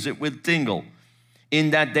who hears it will tingle. In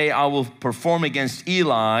that day I will perform against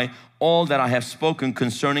Eli all that I have spoken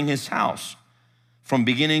concerning his house, from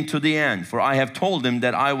beginning to the end. For I have told him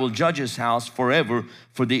that I will judge his house forever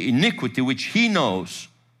for the iniquity which he knows,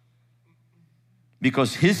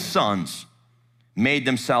 because his sons made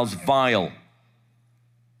themselves vile."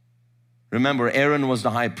 Remember, Aaron was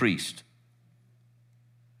the high priest.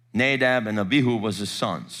 Nadab and Abihu was his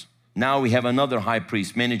sons. Now we have another high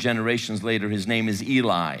priest. Many generations later, his name is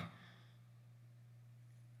Eli.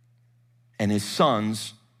 And his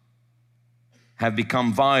sons have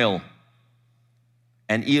become vile,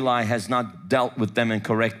 and Eli has not dealt with them and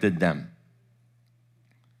corrected them.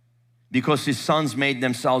 Because his sons made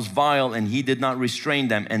themselves vile, and he did not restrain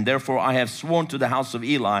them. And therefore I have sworn to the house of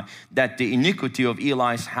Eli that the iniquity of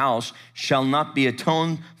Eli's house shall not be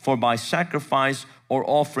atoned for by sacrifice or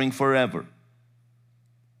offering forever.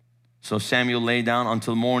 So Samuel lay down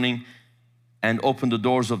until morning and opened the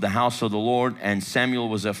doors of the house of the Lord, and Samuel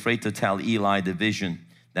was afraid to tell Eli the vision.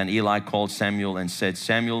 Then Eli called Samuel and said,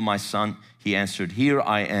 "Samuel, my son." He answered, "Here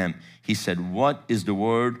I am." He said, "What is the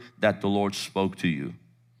word that the Lord spoke to you?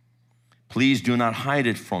 Please do not hide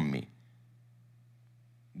it from me.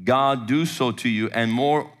 God do so to you, and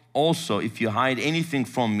more also, if you hide anything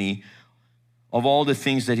from me of all the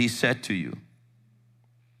things that he said to you."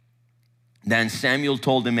 Then Samuel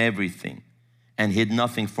told him everything and hid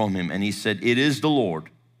nothing from him. And he said, "It is the Lord.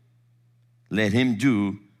 Let him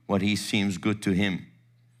do what he seems good to him."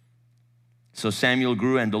 So Samuel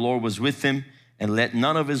grew, and the Lord was with him, and let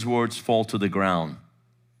none of his words fall to the ground.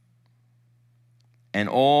 And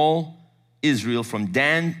all Israel from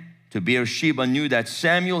Dan to Beersheba knew that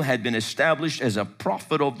Samuel had been established as a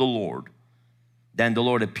prophet of the Lord. Then the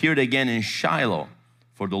Lord appeared again in Shiloh,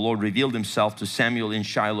 for the Lord revealed himself to Samuel in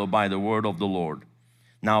Shiloh by the word of the Lord.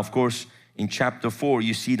 Now, of course, in chapter 4,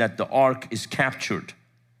 you see that the ark is captured.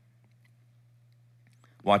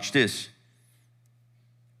 Watch this.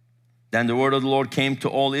 Then the word of the Lord came to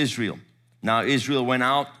all Israel. Now Israel went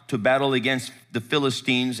out to battle against the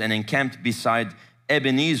Philistines and encamped beside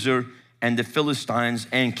Ebenezer, and the Philistines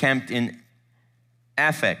encamped in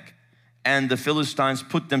Aphek. And the Philistines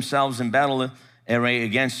put themselves in battle array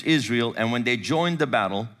against Israel. And when they joined the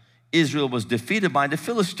battle, Israel was defeated by the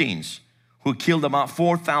Philistines, who killed about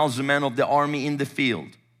 4,000 men of the army in the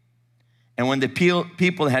field. And when the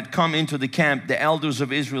people had come into the camp, the elders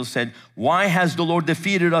of Israel said, "Why has the Lord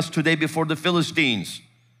defeated us today before the Philistines?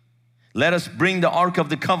 Let us bring the ark of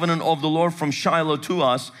the covenant of the Lord from Shiloh to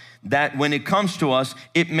us, that when it comes to us,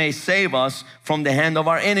 it may save us from the hand of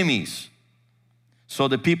our enemies." So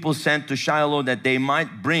the people sent to Shiloh that they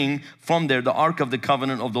might bring from there the ark of the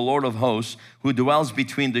covenant of the Lord of hosts, who dwells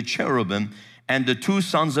between the cherubim, and the two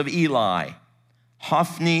sons of Eli,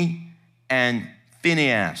 Hophni and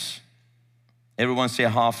Phinehas. Everyone say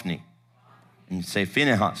Hophni and say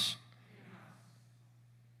Phinehas.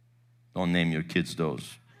 Don't name your kids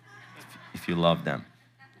those if you love them.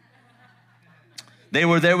 They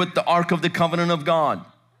were there with the ark of the covenant of God.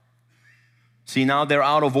 See, now they're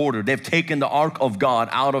out of order. They've taken the ark of God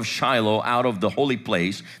out of Shiloh, out of the holy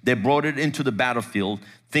place. They brought it into the battlefield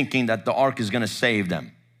thinking that the ark is going to save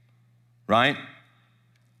them, right?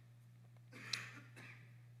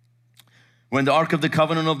 When the ark of the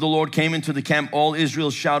covenant of the Lord came into the camp, all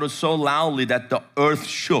Israel shouted so loudly that the earth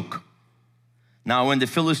shook. Now when the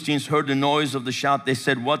Philistines heard the noise of the shout, they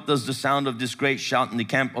said, "What does the sound of this great shout in the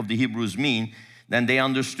camp of the Hebrews mean?" Then they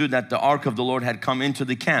understood that the ark of the Lord had come into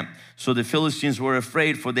the camp. So the Philistines were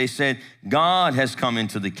afraid, for they said, "God has come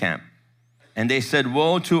into the camp." And they said,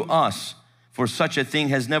 "Woe to us, for such a thing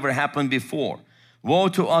has never happened before. Woe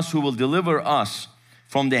to us who will deliver us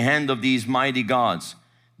from the hand of these mighty gods.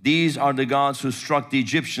 These are the gods who struck the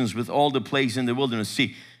Egyptians with all the plagues in the wilderness."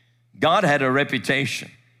 See, God had a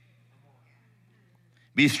reputation.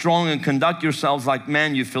 "Be strong and conduct yourselves like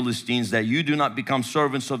men, you Philistines, that you do not become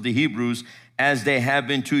servants of the Hebrews as they have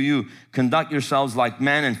been to you. Conduct yourselves like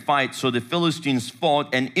men and fight." So the Philistines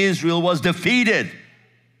fought, and Israel was defeated.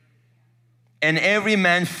 And every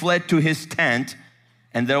man fled to his tent,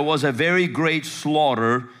 and there was a very great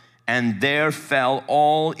slaughter, and there fell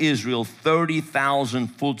all Israel 30,000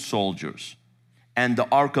 foot soldiers. And the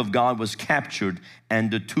ark of God was captured,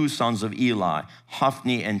 and the two sons of Eli,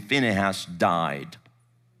 Hophni and Phinehas, died.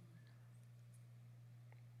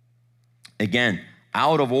 Again,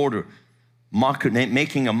 out of order,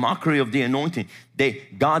 making a mockery of the anointing.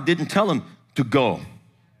 God didn't tell them to go.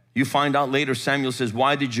 You find out later, Samuel says,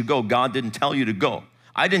 "Why did you go?" God didn't tell you to go.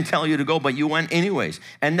 "I didn't tell you to go, but you went anyways."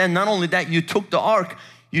 And then not only that, you took the ark,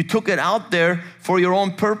 you took it out there for your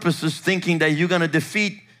own purposes, thinking that you're going to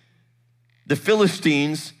defeat the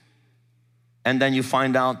Philistines. And then you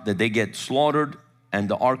find out that they get slaughtered and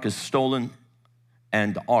the ark is stolen,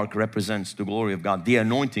 and the ark represents the glory of God. The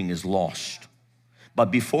anointing is lost. But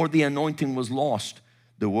before the anointing was lost,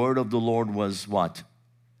 the word of the Lord was what?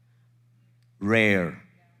 Rare,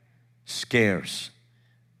 scarce.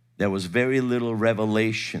 There was very little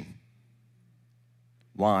revelation.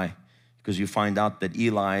 Why? Because you find out that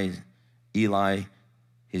Eli,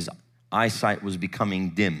 his eyesight was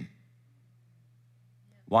becoming dim.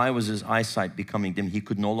 Why was his eyesight becoming dim? He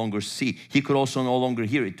could no longer see. He could also no longer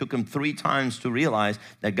hear. It took him 3 times to realize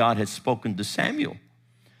that God had spoken to Samuel.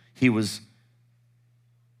 He was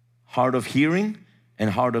hard of hearing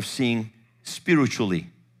and hard of seeing spiritually,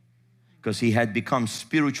 because he had become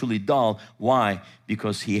spiritually dull. Why?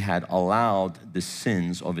 Because he had allowed the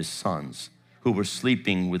sins of his sons, who were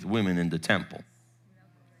sleeping with women in the temple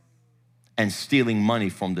and stealing money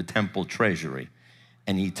from the temple treasury.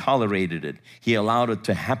 And he tolerated it. He allowed it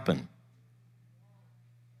to happen.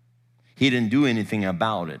 He didn't do anything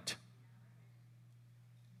about it.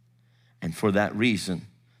 And for that reason,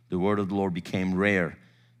 the word of the Lord became rare.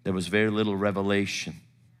 There was very little revelation.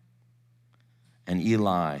 And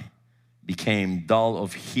Eli became dull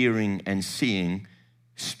of hearing and seeing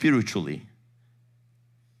spiritually.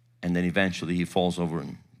 And then eventually he falls over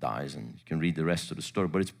and dies, and you can read the rest of the story.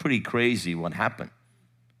 But it's pretty crazy what happened.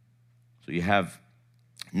 So you have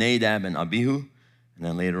Nadab and Abihu, and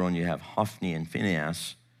then later on you have Hophni and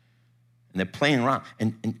Phinehas, and they're playing around.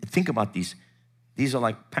 And think about these. These are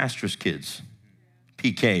like pastors' kids,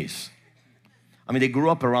 PKs. I mean, they grew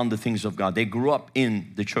up around the things of God. They grew up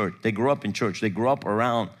in the church. They grew up in church. They grew up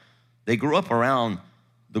around the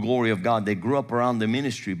glory of God. They grew up around the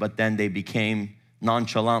ministry, but then they became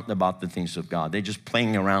nonchalant about the things of God. They're just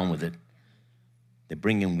playing around with it. They're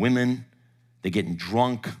bringing women. They're getting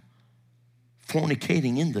drunk,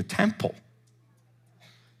 fornicating in the temple,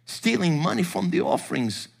 stealing money from the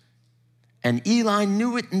offerings. And Eli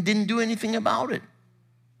knew it and didn't do anything about it.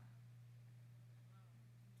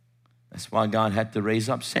 That's why God had to raise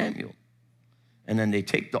up Samuel. And then they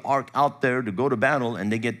take the ark out there to go to battle,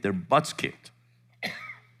 and they get their butts kicked.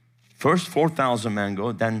 First 4,000 men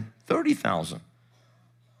go, then 30,000.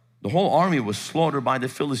 The whole army was slaughtered by the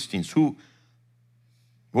Philistines, who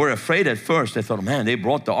were afraid at first. They thought, man, they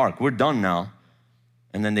brought the ark. We're done now.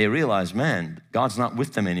 And then they realized, man, God's not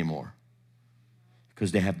with them anymore.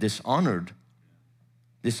 because they have dishonored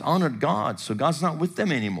God. So God's not with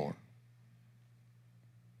them anymore.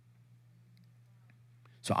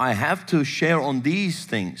 So I have to share on these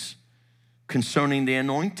things concerning the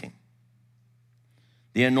anointing.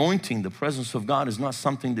 The anointing, the presence of God, is not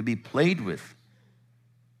something to be played with.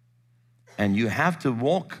 And you have to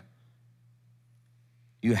walk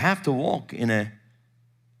in a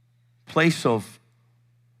place of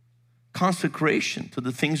consecration to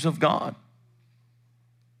the things of God.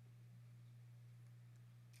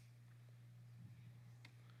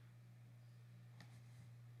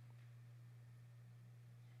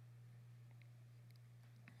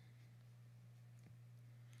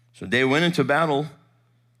 So they went into battle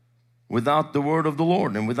without the word of the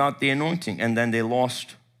Lord and without the anointing, and then they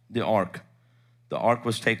lost the ark. The ark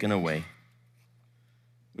was taken away,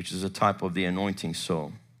 which is a type of the anointing.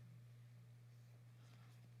 So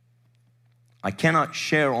I cannot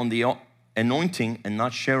share on the anointing and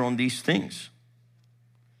not share on these things,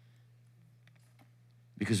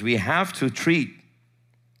 because we have to treat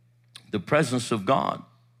the presence of God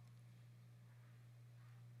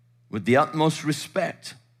with the utmost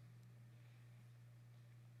respect.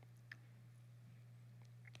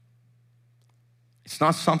 It's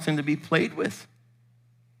not something to be played with.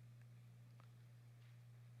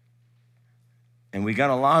 And we got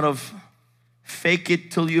a lot of fake it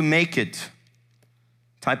till you make it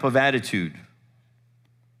type of attitude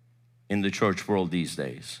in the church world these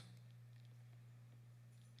days.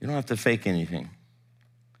 You don't have to fake anything.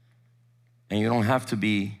 And you don't have to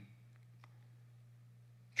be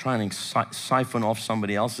trying to siphon off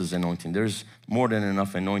somebody else's anointing. There's more than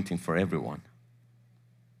enough anointing for everyone.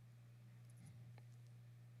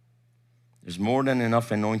 There's more than enough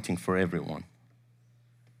anointing for everyone.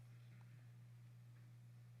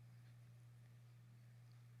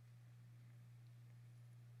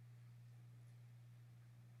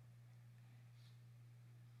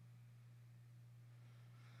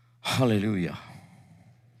 Hallelujah.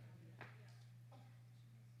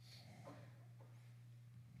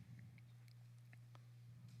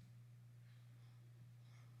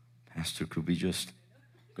 Pastor, could we just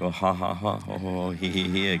go ha ha ha ho ho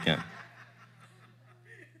he again?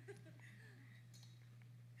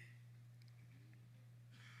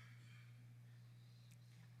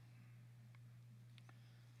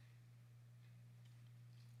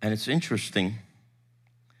 And it's interesting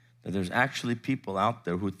that there's actually people out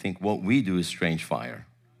there who think what we do is strange fire.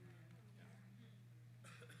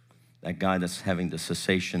 That guy that's having the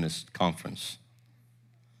cessationist conference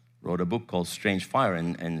wrote a book called Strange Fire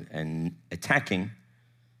and attacking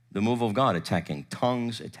the move of God, attacking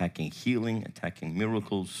tongues, attacking healing, attacking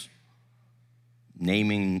miracles,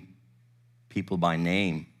 naming people by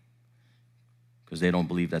name, because they don't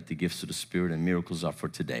believe that the gifts of the Spirit and miracles are for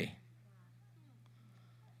today.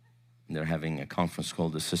 They're having a conference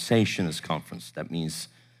called the Cessationist Conference. That means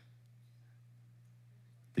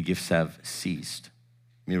the gifts have ceased.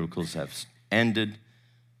 Miracles have ended.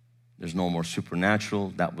 There's no more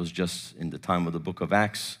supernatural. That was just in the time of the book of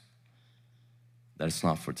Acts. That's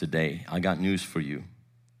not for today. I got news for you.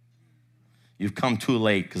 You've come too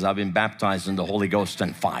late, because I've been baptized in the Holy Ghost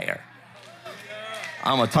and fire.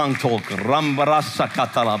 I'm a tongue talker.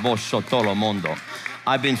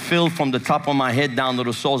 I've been filled from the top of my head down to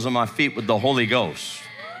the soles of my feet with the Holy Ghost.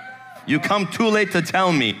 You come too late to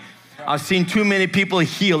tell me. I've seen too many people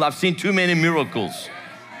healed. I've seen too many miracles.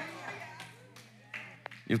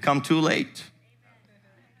 You've come too late.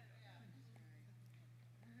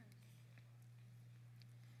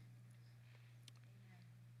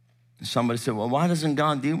 Somebody said, well, why doesn't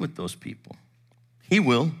God deal with those people? He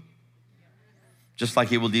will. Just like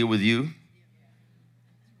He will deal with you.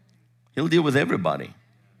 He'll deal with everybody.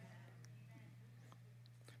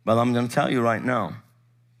 But I'm going to tell you right now,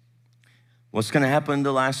 what's going to happen in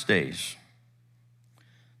the last days,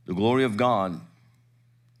 the glory of God,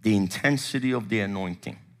 the intensity of the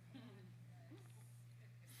anointing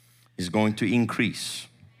is going to increase.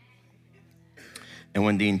 And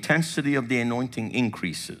when the intensity of the anointing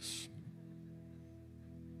increases,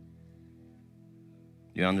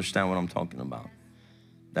 you understand what I'm talking about?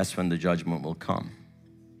 That's when the judgment will come.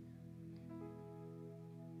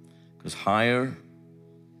 Because higher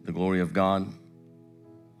the glory of God,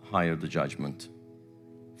 higher the judgment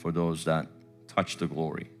for those that touch the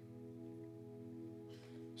glory.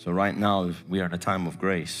 So right now, we are in a time of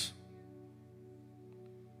grace.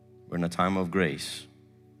 We're in a time of grace.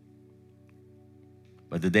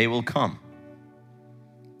 But the day will come.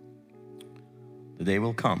 The day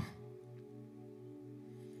will come.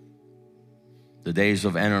 The days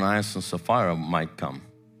of Ananias and Sapphira might come.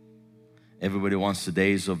 Everybody wants the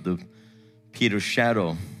days of the Peter's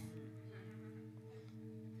shadow.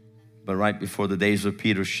 But right before the days of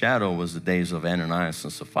Peter's shadow was the days of Ananias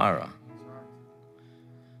and Sapphira.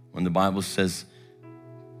 When the Bible says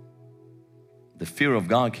the fear of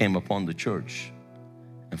God came upon the church.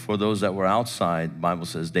 And for those that were outside, the Bible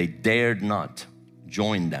says they dared not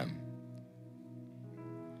join them.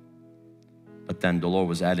 But then the Lord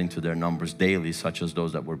was adding to their numbers daily, such as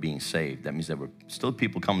those that were being saved. That means there were still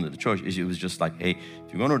people coming to the church. It was just like, hey,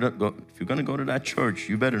 if you're going to go to that church,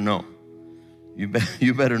 you better know.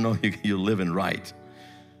 You better know you're living right.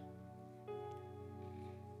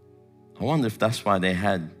 I wonder if that's why they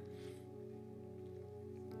had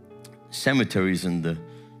cemeteries in the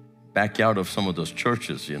backyard of some of those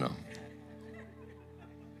churches, you know.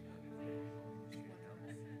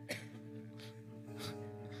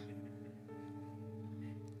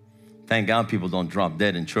 Thank God people don't drop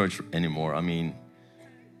dead in church anymore. I mean,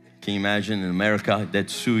 can you imagine in America, they'd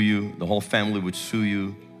sue you, the whole family would sue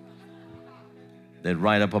you. They'd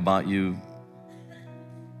write up about you.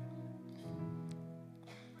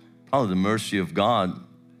 Probably the mercy of God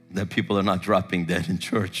that people are not dropping dead in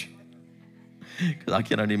church. Because I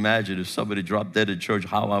cannot imagine if somebody dropped dead in church,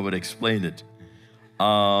 how I would explain it.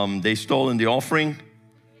 They stole in the offering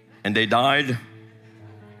and they died.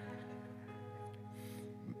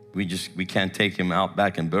 We can't take him out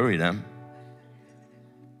back and bury them.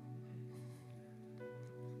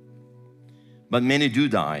 But many do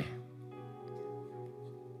die.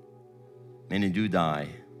 Many do die.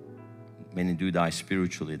 Many do die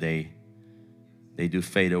spiritually. They do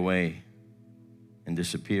fade away and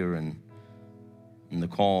disappear, and the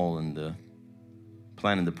call and the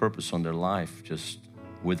plan and the purpose on their life just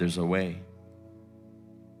withers away.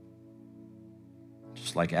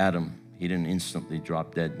 Just like Adam, he didn't instantly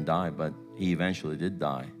drop dead and die, but he eventually did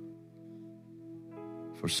die.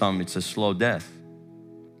 For some, it's a slow death.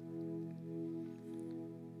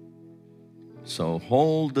 So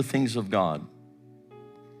hold the things of God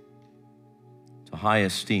to high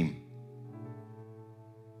esteem.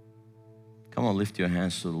 Come on, lift your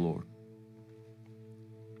hands to the Lord.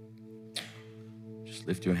 Just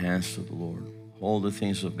lift your hands to the Lord. Hold the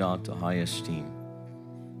things of God to high esteem.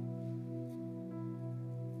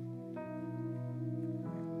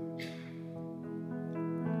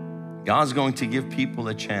 God's going to give people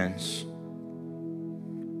a chance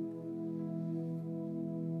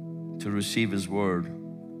to receive His word.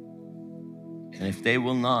 And if they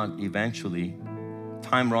will not, eventually,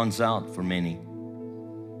 time runs out for many.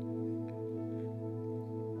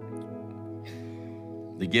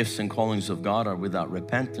 The gifts and callings of God are without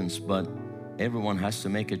repentance, but everyone has to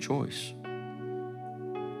make a choice.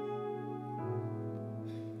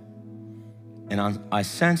 And I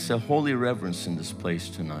sense a holy reverence in this place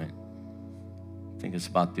tonight. I think it's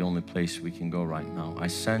about the only place we can go right now. I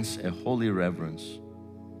sense a holy reverence.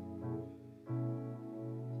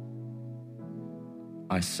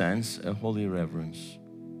 I sense a holy reverence.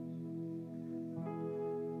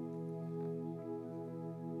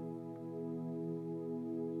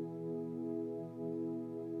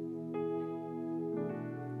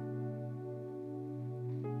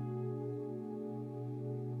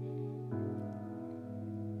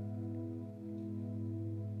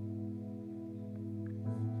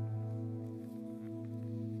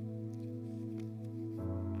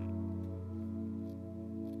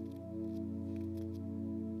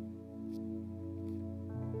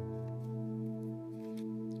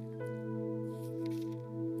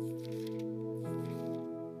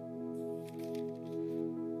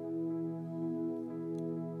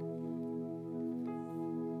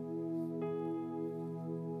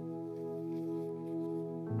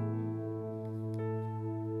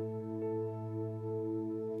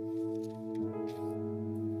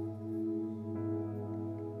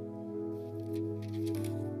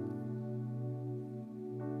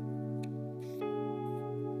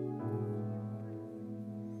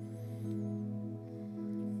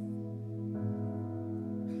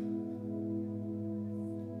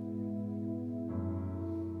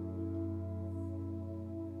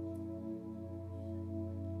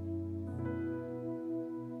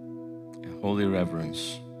 Holy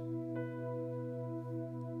reverence.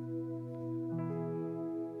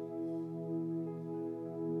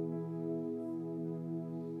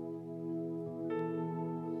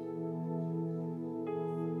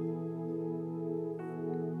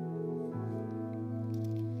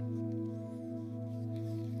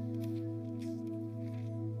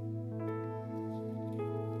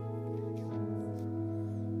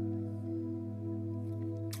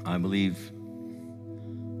 I believe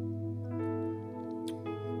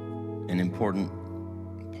an important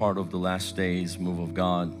part of the last days move of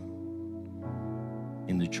God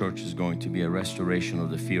in the church is going to be a restoration of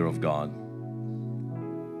the fear of God.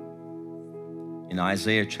 In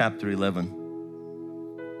Isaiah chapter 11,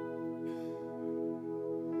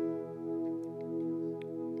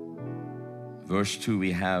 verse 2,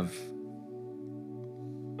 we have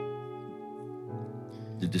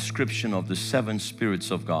the description of the 7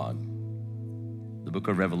 spirits of God. The book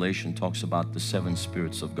of Revelation talks about the 7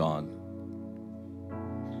 spirits of God.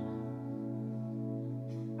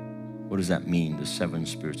 What does that mean, the 7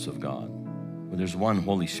 spirits of God? Well, there's one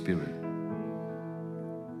Holy Spirit,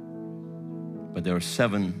 but there are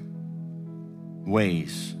 7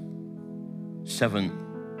 ways,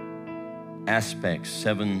 7 aspects,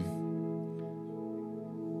 7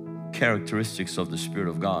 characteristics of the Spirit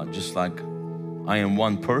of God. Just like I am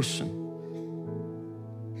one person,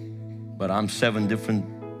 but I'm 7 different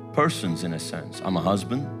persons in a sense. I'm a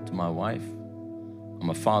husband to my wife. I'm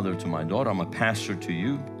a father to my daughter. I'm a pastor to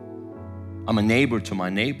you. I'm a neighbor to my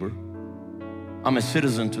neighbor. I'm a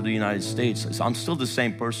citizen to the United States. So I'm still the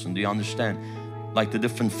same person. Do you understand? Like the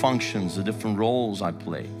different functions, the different roles I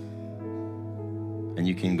play. And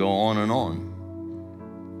you can go on and on.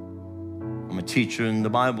 I'm a teacher in the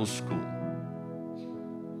Bible school.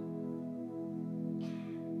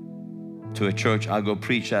 To a church I go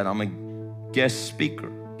preach at, I'm a guest speaker,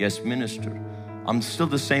 guest minister. I'm still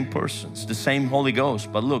the same person. It's the same Holy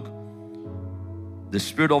Ghost. But look, the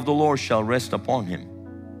Spirit of the Lord shall rest upon him.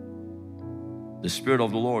 The Spirit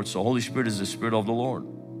of the Lord. So Holy Spirit is the Spirit of the Lord.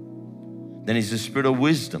 Then He's the Spirit of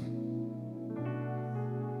wisdom.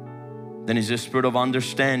 Then He's the Spirit of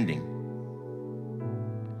understanding.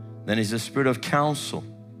 Then He's the Spirit of counsel.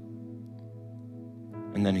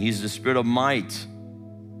 And then He's the Spirit of might.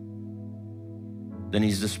 Then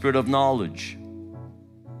He's the Spirit of knowledge.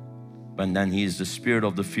 And then He is the Spirit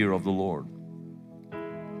of the fear of the Lord.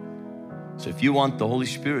 So if you want the Holy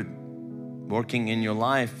Spirit working in your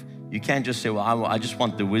life, you can't just say, well, I just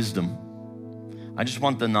want the wisdom. I just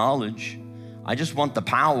want the knowledge. I just want the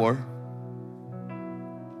power.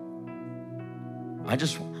 I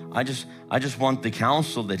just want the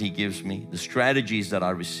counsel that He gives me, the strategies that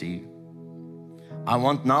I receive. I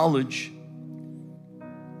want knowledge.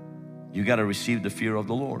 You got to receive the fear of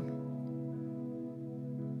the Lord.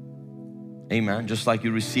 Amen. Just like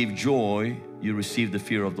you receive joy, you receive the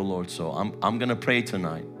fear of the Lord. So I'm going to pray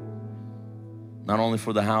tonight. Not only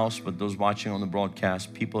for the house, but those watching on the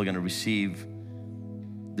broadcast, people are going to receive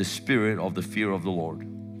the spirit of the fear of the Lord.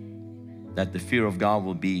 That the fear of God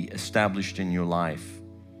will be established in your life.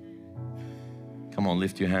 Come on,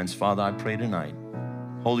 lift your hands. Father, I pray tonight.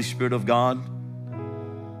 Holy Spirit of God,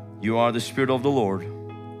 You are the Spirit of the Lord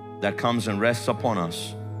that comes and rests upon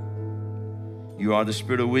us. You are the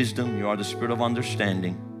Spirit of wisdom. You are the Spirit of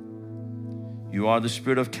understanding. You are the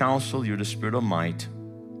Spirit of counsel. You're the Spirit of might.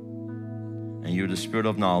 And You're the Spirit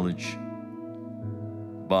of knowledge.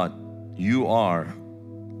 But You are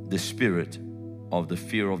the Spirit of the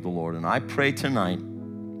fear of the Lord. And I pray tonight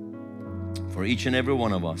for each and every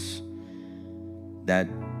one of us that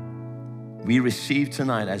we receive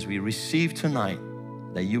tonight, as we receive tonight,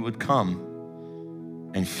 that You would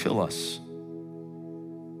come and fill us.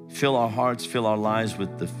 Fill our hearts, fill our lives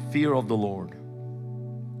with the fear of the Lord.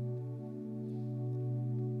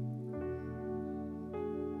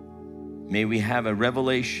 May we have a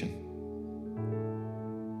revelation,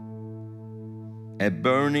 a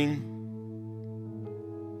burning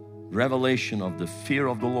revelation of the fear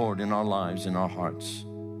of the Lord in our lives, in our hearts.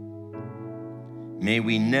 May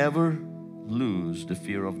we never lose the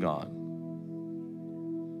fear of God.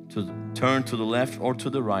 To turn to the left or to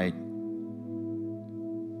the right.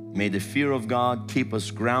 May the fear of God keep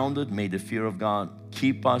us grounded. May the fear of God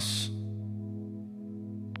keep us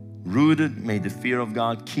rooted. May the fear of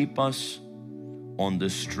God keep us on the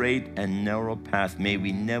straight and narrow path. May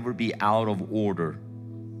we never be out of order.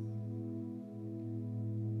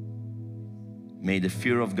 May the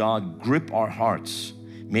fear of God grip our hearts.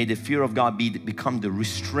 May the fear of God become the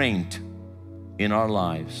restraint in our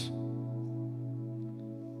lives.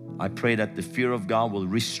 I pray that the fear of God will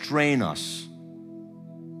restrain us.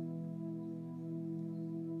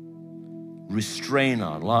 Restrain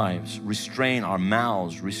our lives, restrain our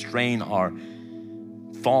mouths, restrain our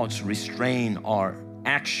thoughts, restrain our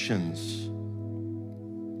actions.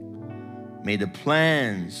 May the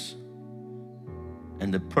plans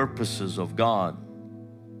and the purposes of God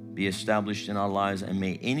be established in our lives, and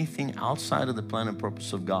may anything outside of the plan and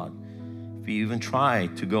purpose of God, if we even try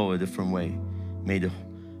to go a different way, may the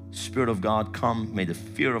Spirit of God come, may the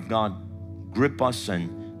fear of God grip us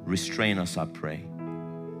and restrain us, I pray.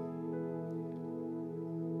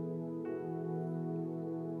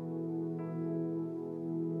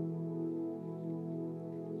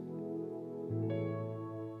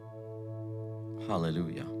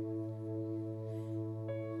 Hallelujah.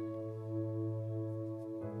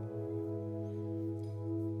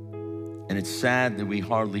 And it's sad that we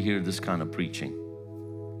hardly hear this kind of preaching.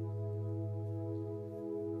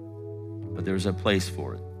 But there's a place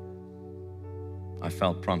for it. I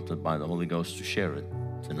felt prompted by the Holy Ghost to share it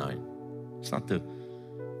tonight. It's not the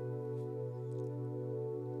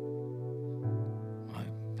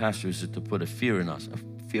pastor, is it to put a fear in us? A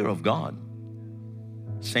fear of God.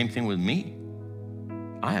 Same thing with me.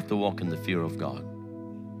 I have to walk in the fear of God.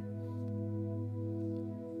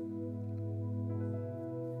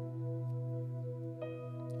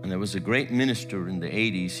 And there was a great minister in the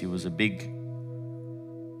 80s. He was a big,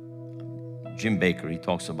 Jim Baker, he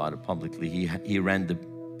talks about it publicly. He ran the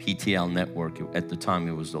PTL network. At the time,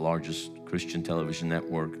 it was the largest Christian television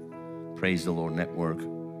network, Praise the Lord network.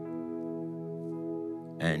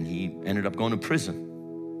 And he ended up going to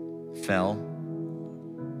prison. Fell.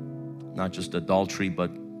 Not just adultery,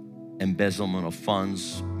 but embezzlement of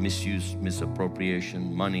funds, misuse,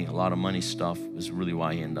 misappropriation, money, a lot of money stuff is really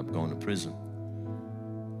why he ended up going to prison.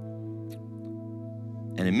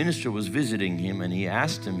 And a minister was visiting him and he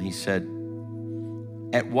asked him, he said,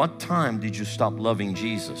 at what time did you stop loving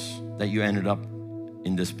Jesus that you ended up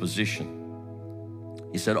in this position?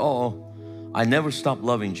 He said, oh, I never stopped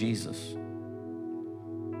loving Jesus.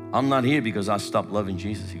 I'm not here because I stopped loving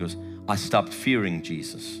Jesus. He goes, I stopped fearing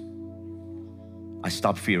Jesus. I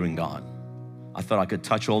stopped fearing God. I thought I could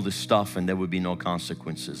touch all this stuff and there would be no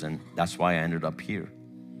consequences. And that's why I ended up here.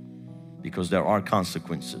 Because there are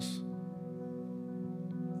consequences.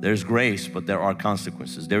 There's grace, but there are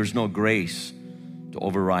consequences. There's no grace to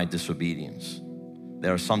override disobedience.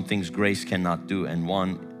 There are some things grace cannot do, and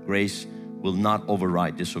one, grace will not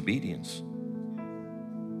override disobedience.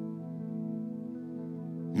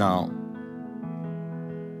 Now,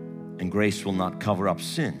 and grace will not cover up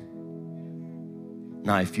sin.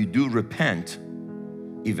 Now, if you do repent,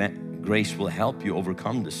 grace will help you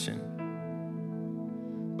overcome the sin.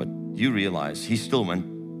 But you realize he still went,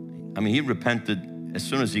 he repented. As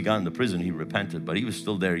soon as he got into prison, he repented, but he was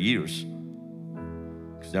still there years.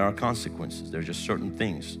 Because there are consequences. There are just certain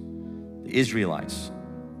things. The Israelites,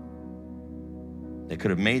 they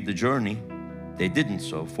could have made the journey. They didn't,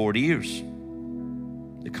 so 40 years.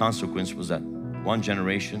 The consequence was that one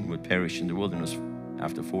generation would perish in the wilderness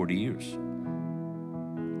after 40 years.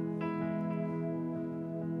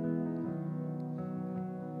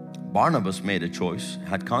 Barnabas made a choice,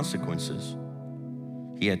 had consequences.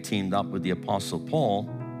 He had teamed up with the Apostle Paul,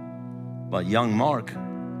 but young Mark,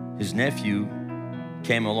 his nephew,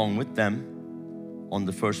 came along with them on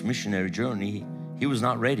the first missionary journey. He was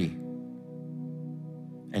not ready.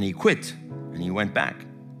 And he quit and he went back.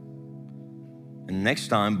 And next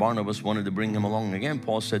time Barnabas wanted to bring him along again,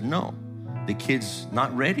 Paul said, no, the kid's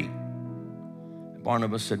not ready.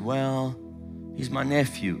 Barnabas said, well, he's my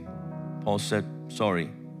nephew. Paul said,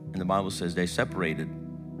 sorry. And the Bible says they separated.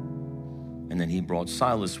 And then he brought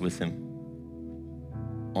Silas with him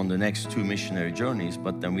on the next 2 missionary journeys,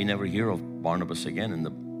 but then we never hear of Barnabas again in the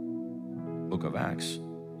book of Acts.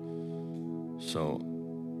 So,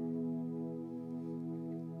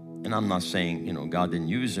 and I'm not saying, God didn't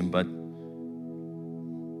use him, but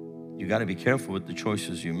you got to be careful with the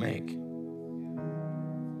choices you make.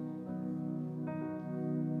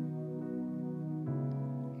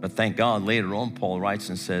 But thank God, later on, Paul writes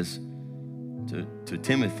and says to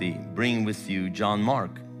Timothy, bring with you John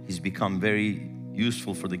Mark. He's become very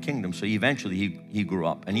useful for the kingdom. So eventually he grew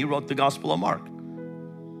up and he wrote the Gospel of Mark,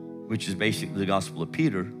 which is basically the Gospel of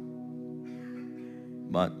Peter.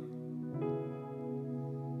 But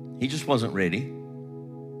he just wasn't ready.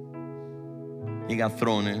 He got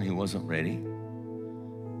thrown in, he wasn't ready.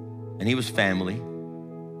 And he was family.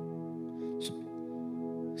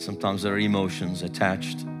 Sometimes there are emotions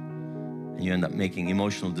attached and you end up making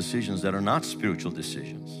emotional decisions that are not spiritual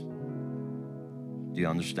decisions. Do you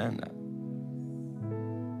understand that?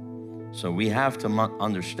 So we have to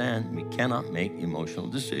understand we cannot make emotional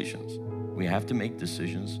decisions. We have to make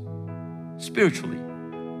decisions spiritually,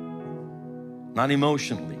 not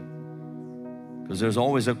emotionally, because there's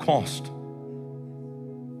always a cost.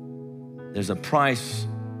 There's a price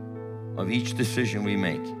of each decision we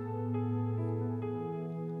make.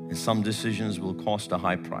 And some decisions will cost a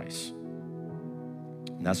high price.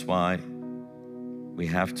 And that's why we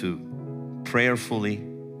have to prayerfully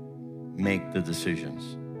make the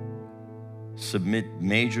decisions. Submit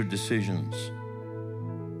major decisions.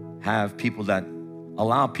 Have people that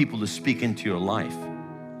allow people to speak into your life.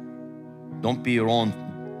 Don't be your own,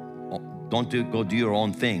 go do your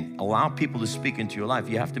own thing. Allow people to speak into your life.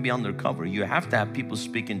 You have to be undercover. You have to have people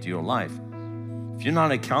speak into your life. If you're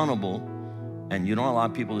not accountable and you don't allow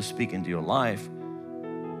people to speak into your life,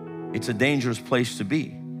 it's a dangerous place to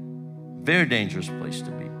be. Very dangerous place to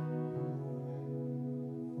be.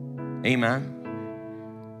 Amen.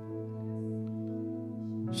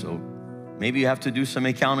 So maybe you have to do some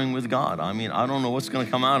accounting with God. I mean, I don't know what's going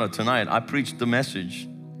to come out of tonight. I preached the message.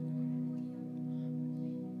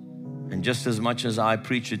 And just as much as I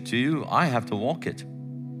preach it to you, I have to walk it.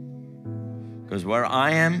 Because where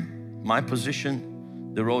I am, my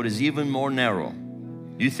position, the road is even more narrow.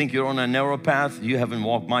 You think you're on a narrow path, you haven't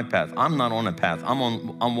walked my path. I'm not on a path.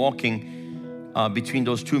 I'm walking between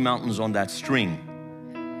those two mountains on that string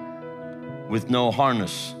with no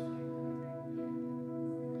harness.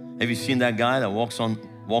 Have you seen that guy that walked on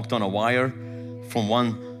a wire from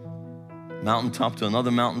one mountaintop to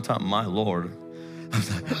another mountaintop? My Lord. I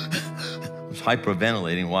was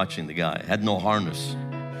hyperventilating watching the guy. Had no harness.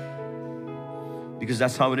 Because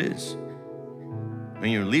that's how it is.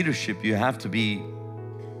 When you're in leadership, you have to be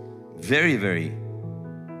very, very,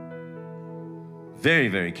 very,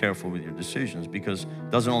 very careful with your decisions, because it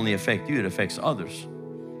doesn't only affect you, it affects others.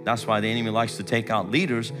 That's why the enemy likes to take out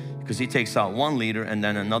leaders, because he takes out one leader and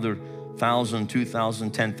then another 1,000, 2,000,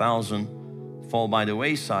 10,000 fall by the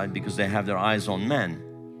wayside because they have their eyes on men.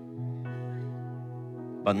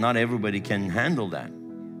 But not everybody can handle that.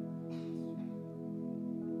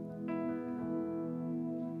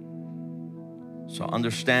 So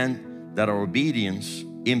understand that our obedience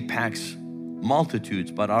impacts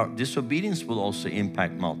multitudes, but our disobedience will also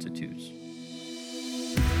impact multitudes.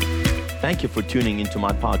 Thank you for tuning into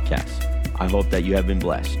my podcast. I hope that you have been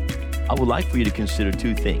blessed. I would like for you to consider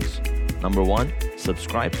two things. Number one,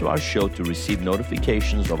 subscribe to our show to receive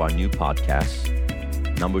notifications of our new podcasts.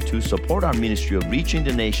 Number two, support our ministry of reaching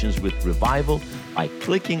the nations with revival by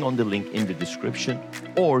clicking on the link in the description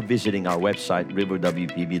or visiting our website,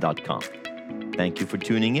 riverwpb.com. Thank you for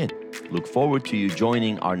tuning in. Look forward to you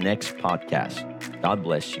joining our next podcast. God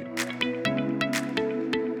bless you.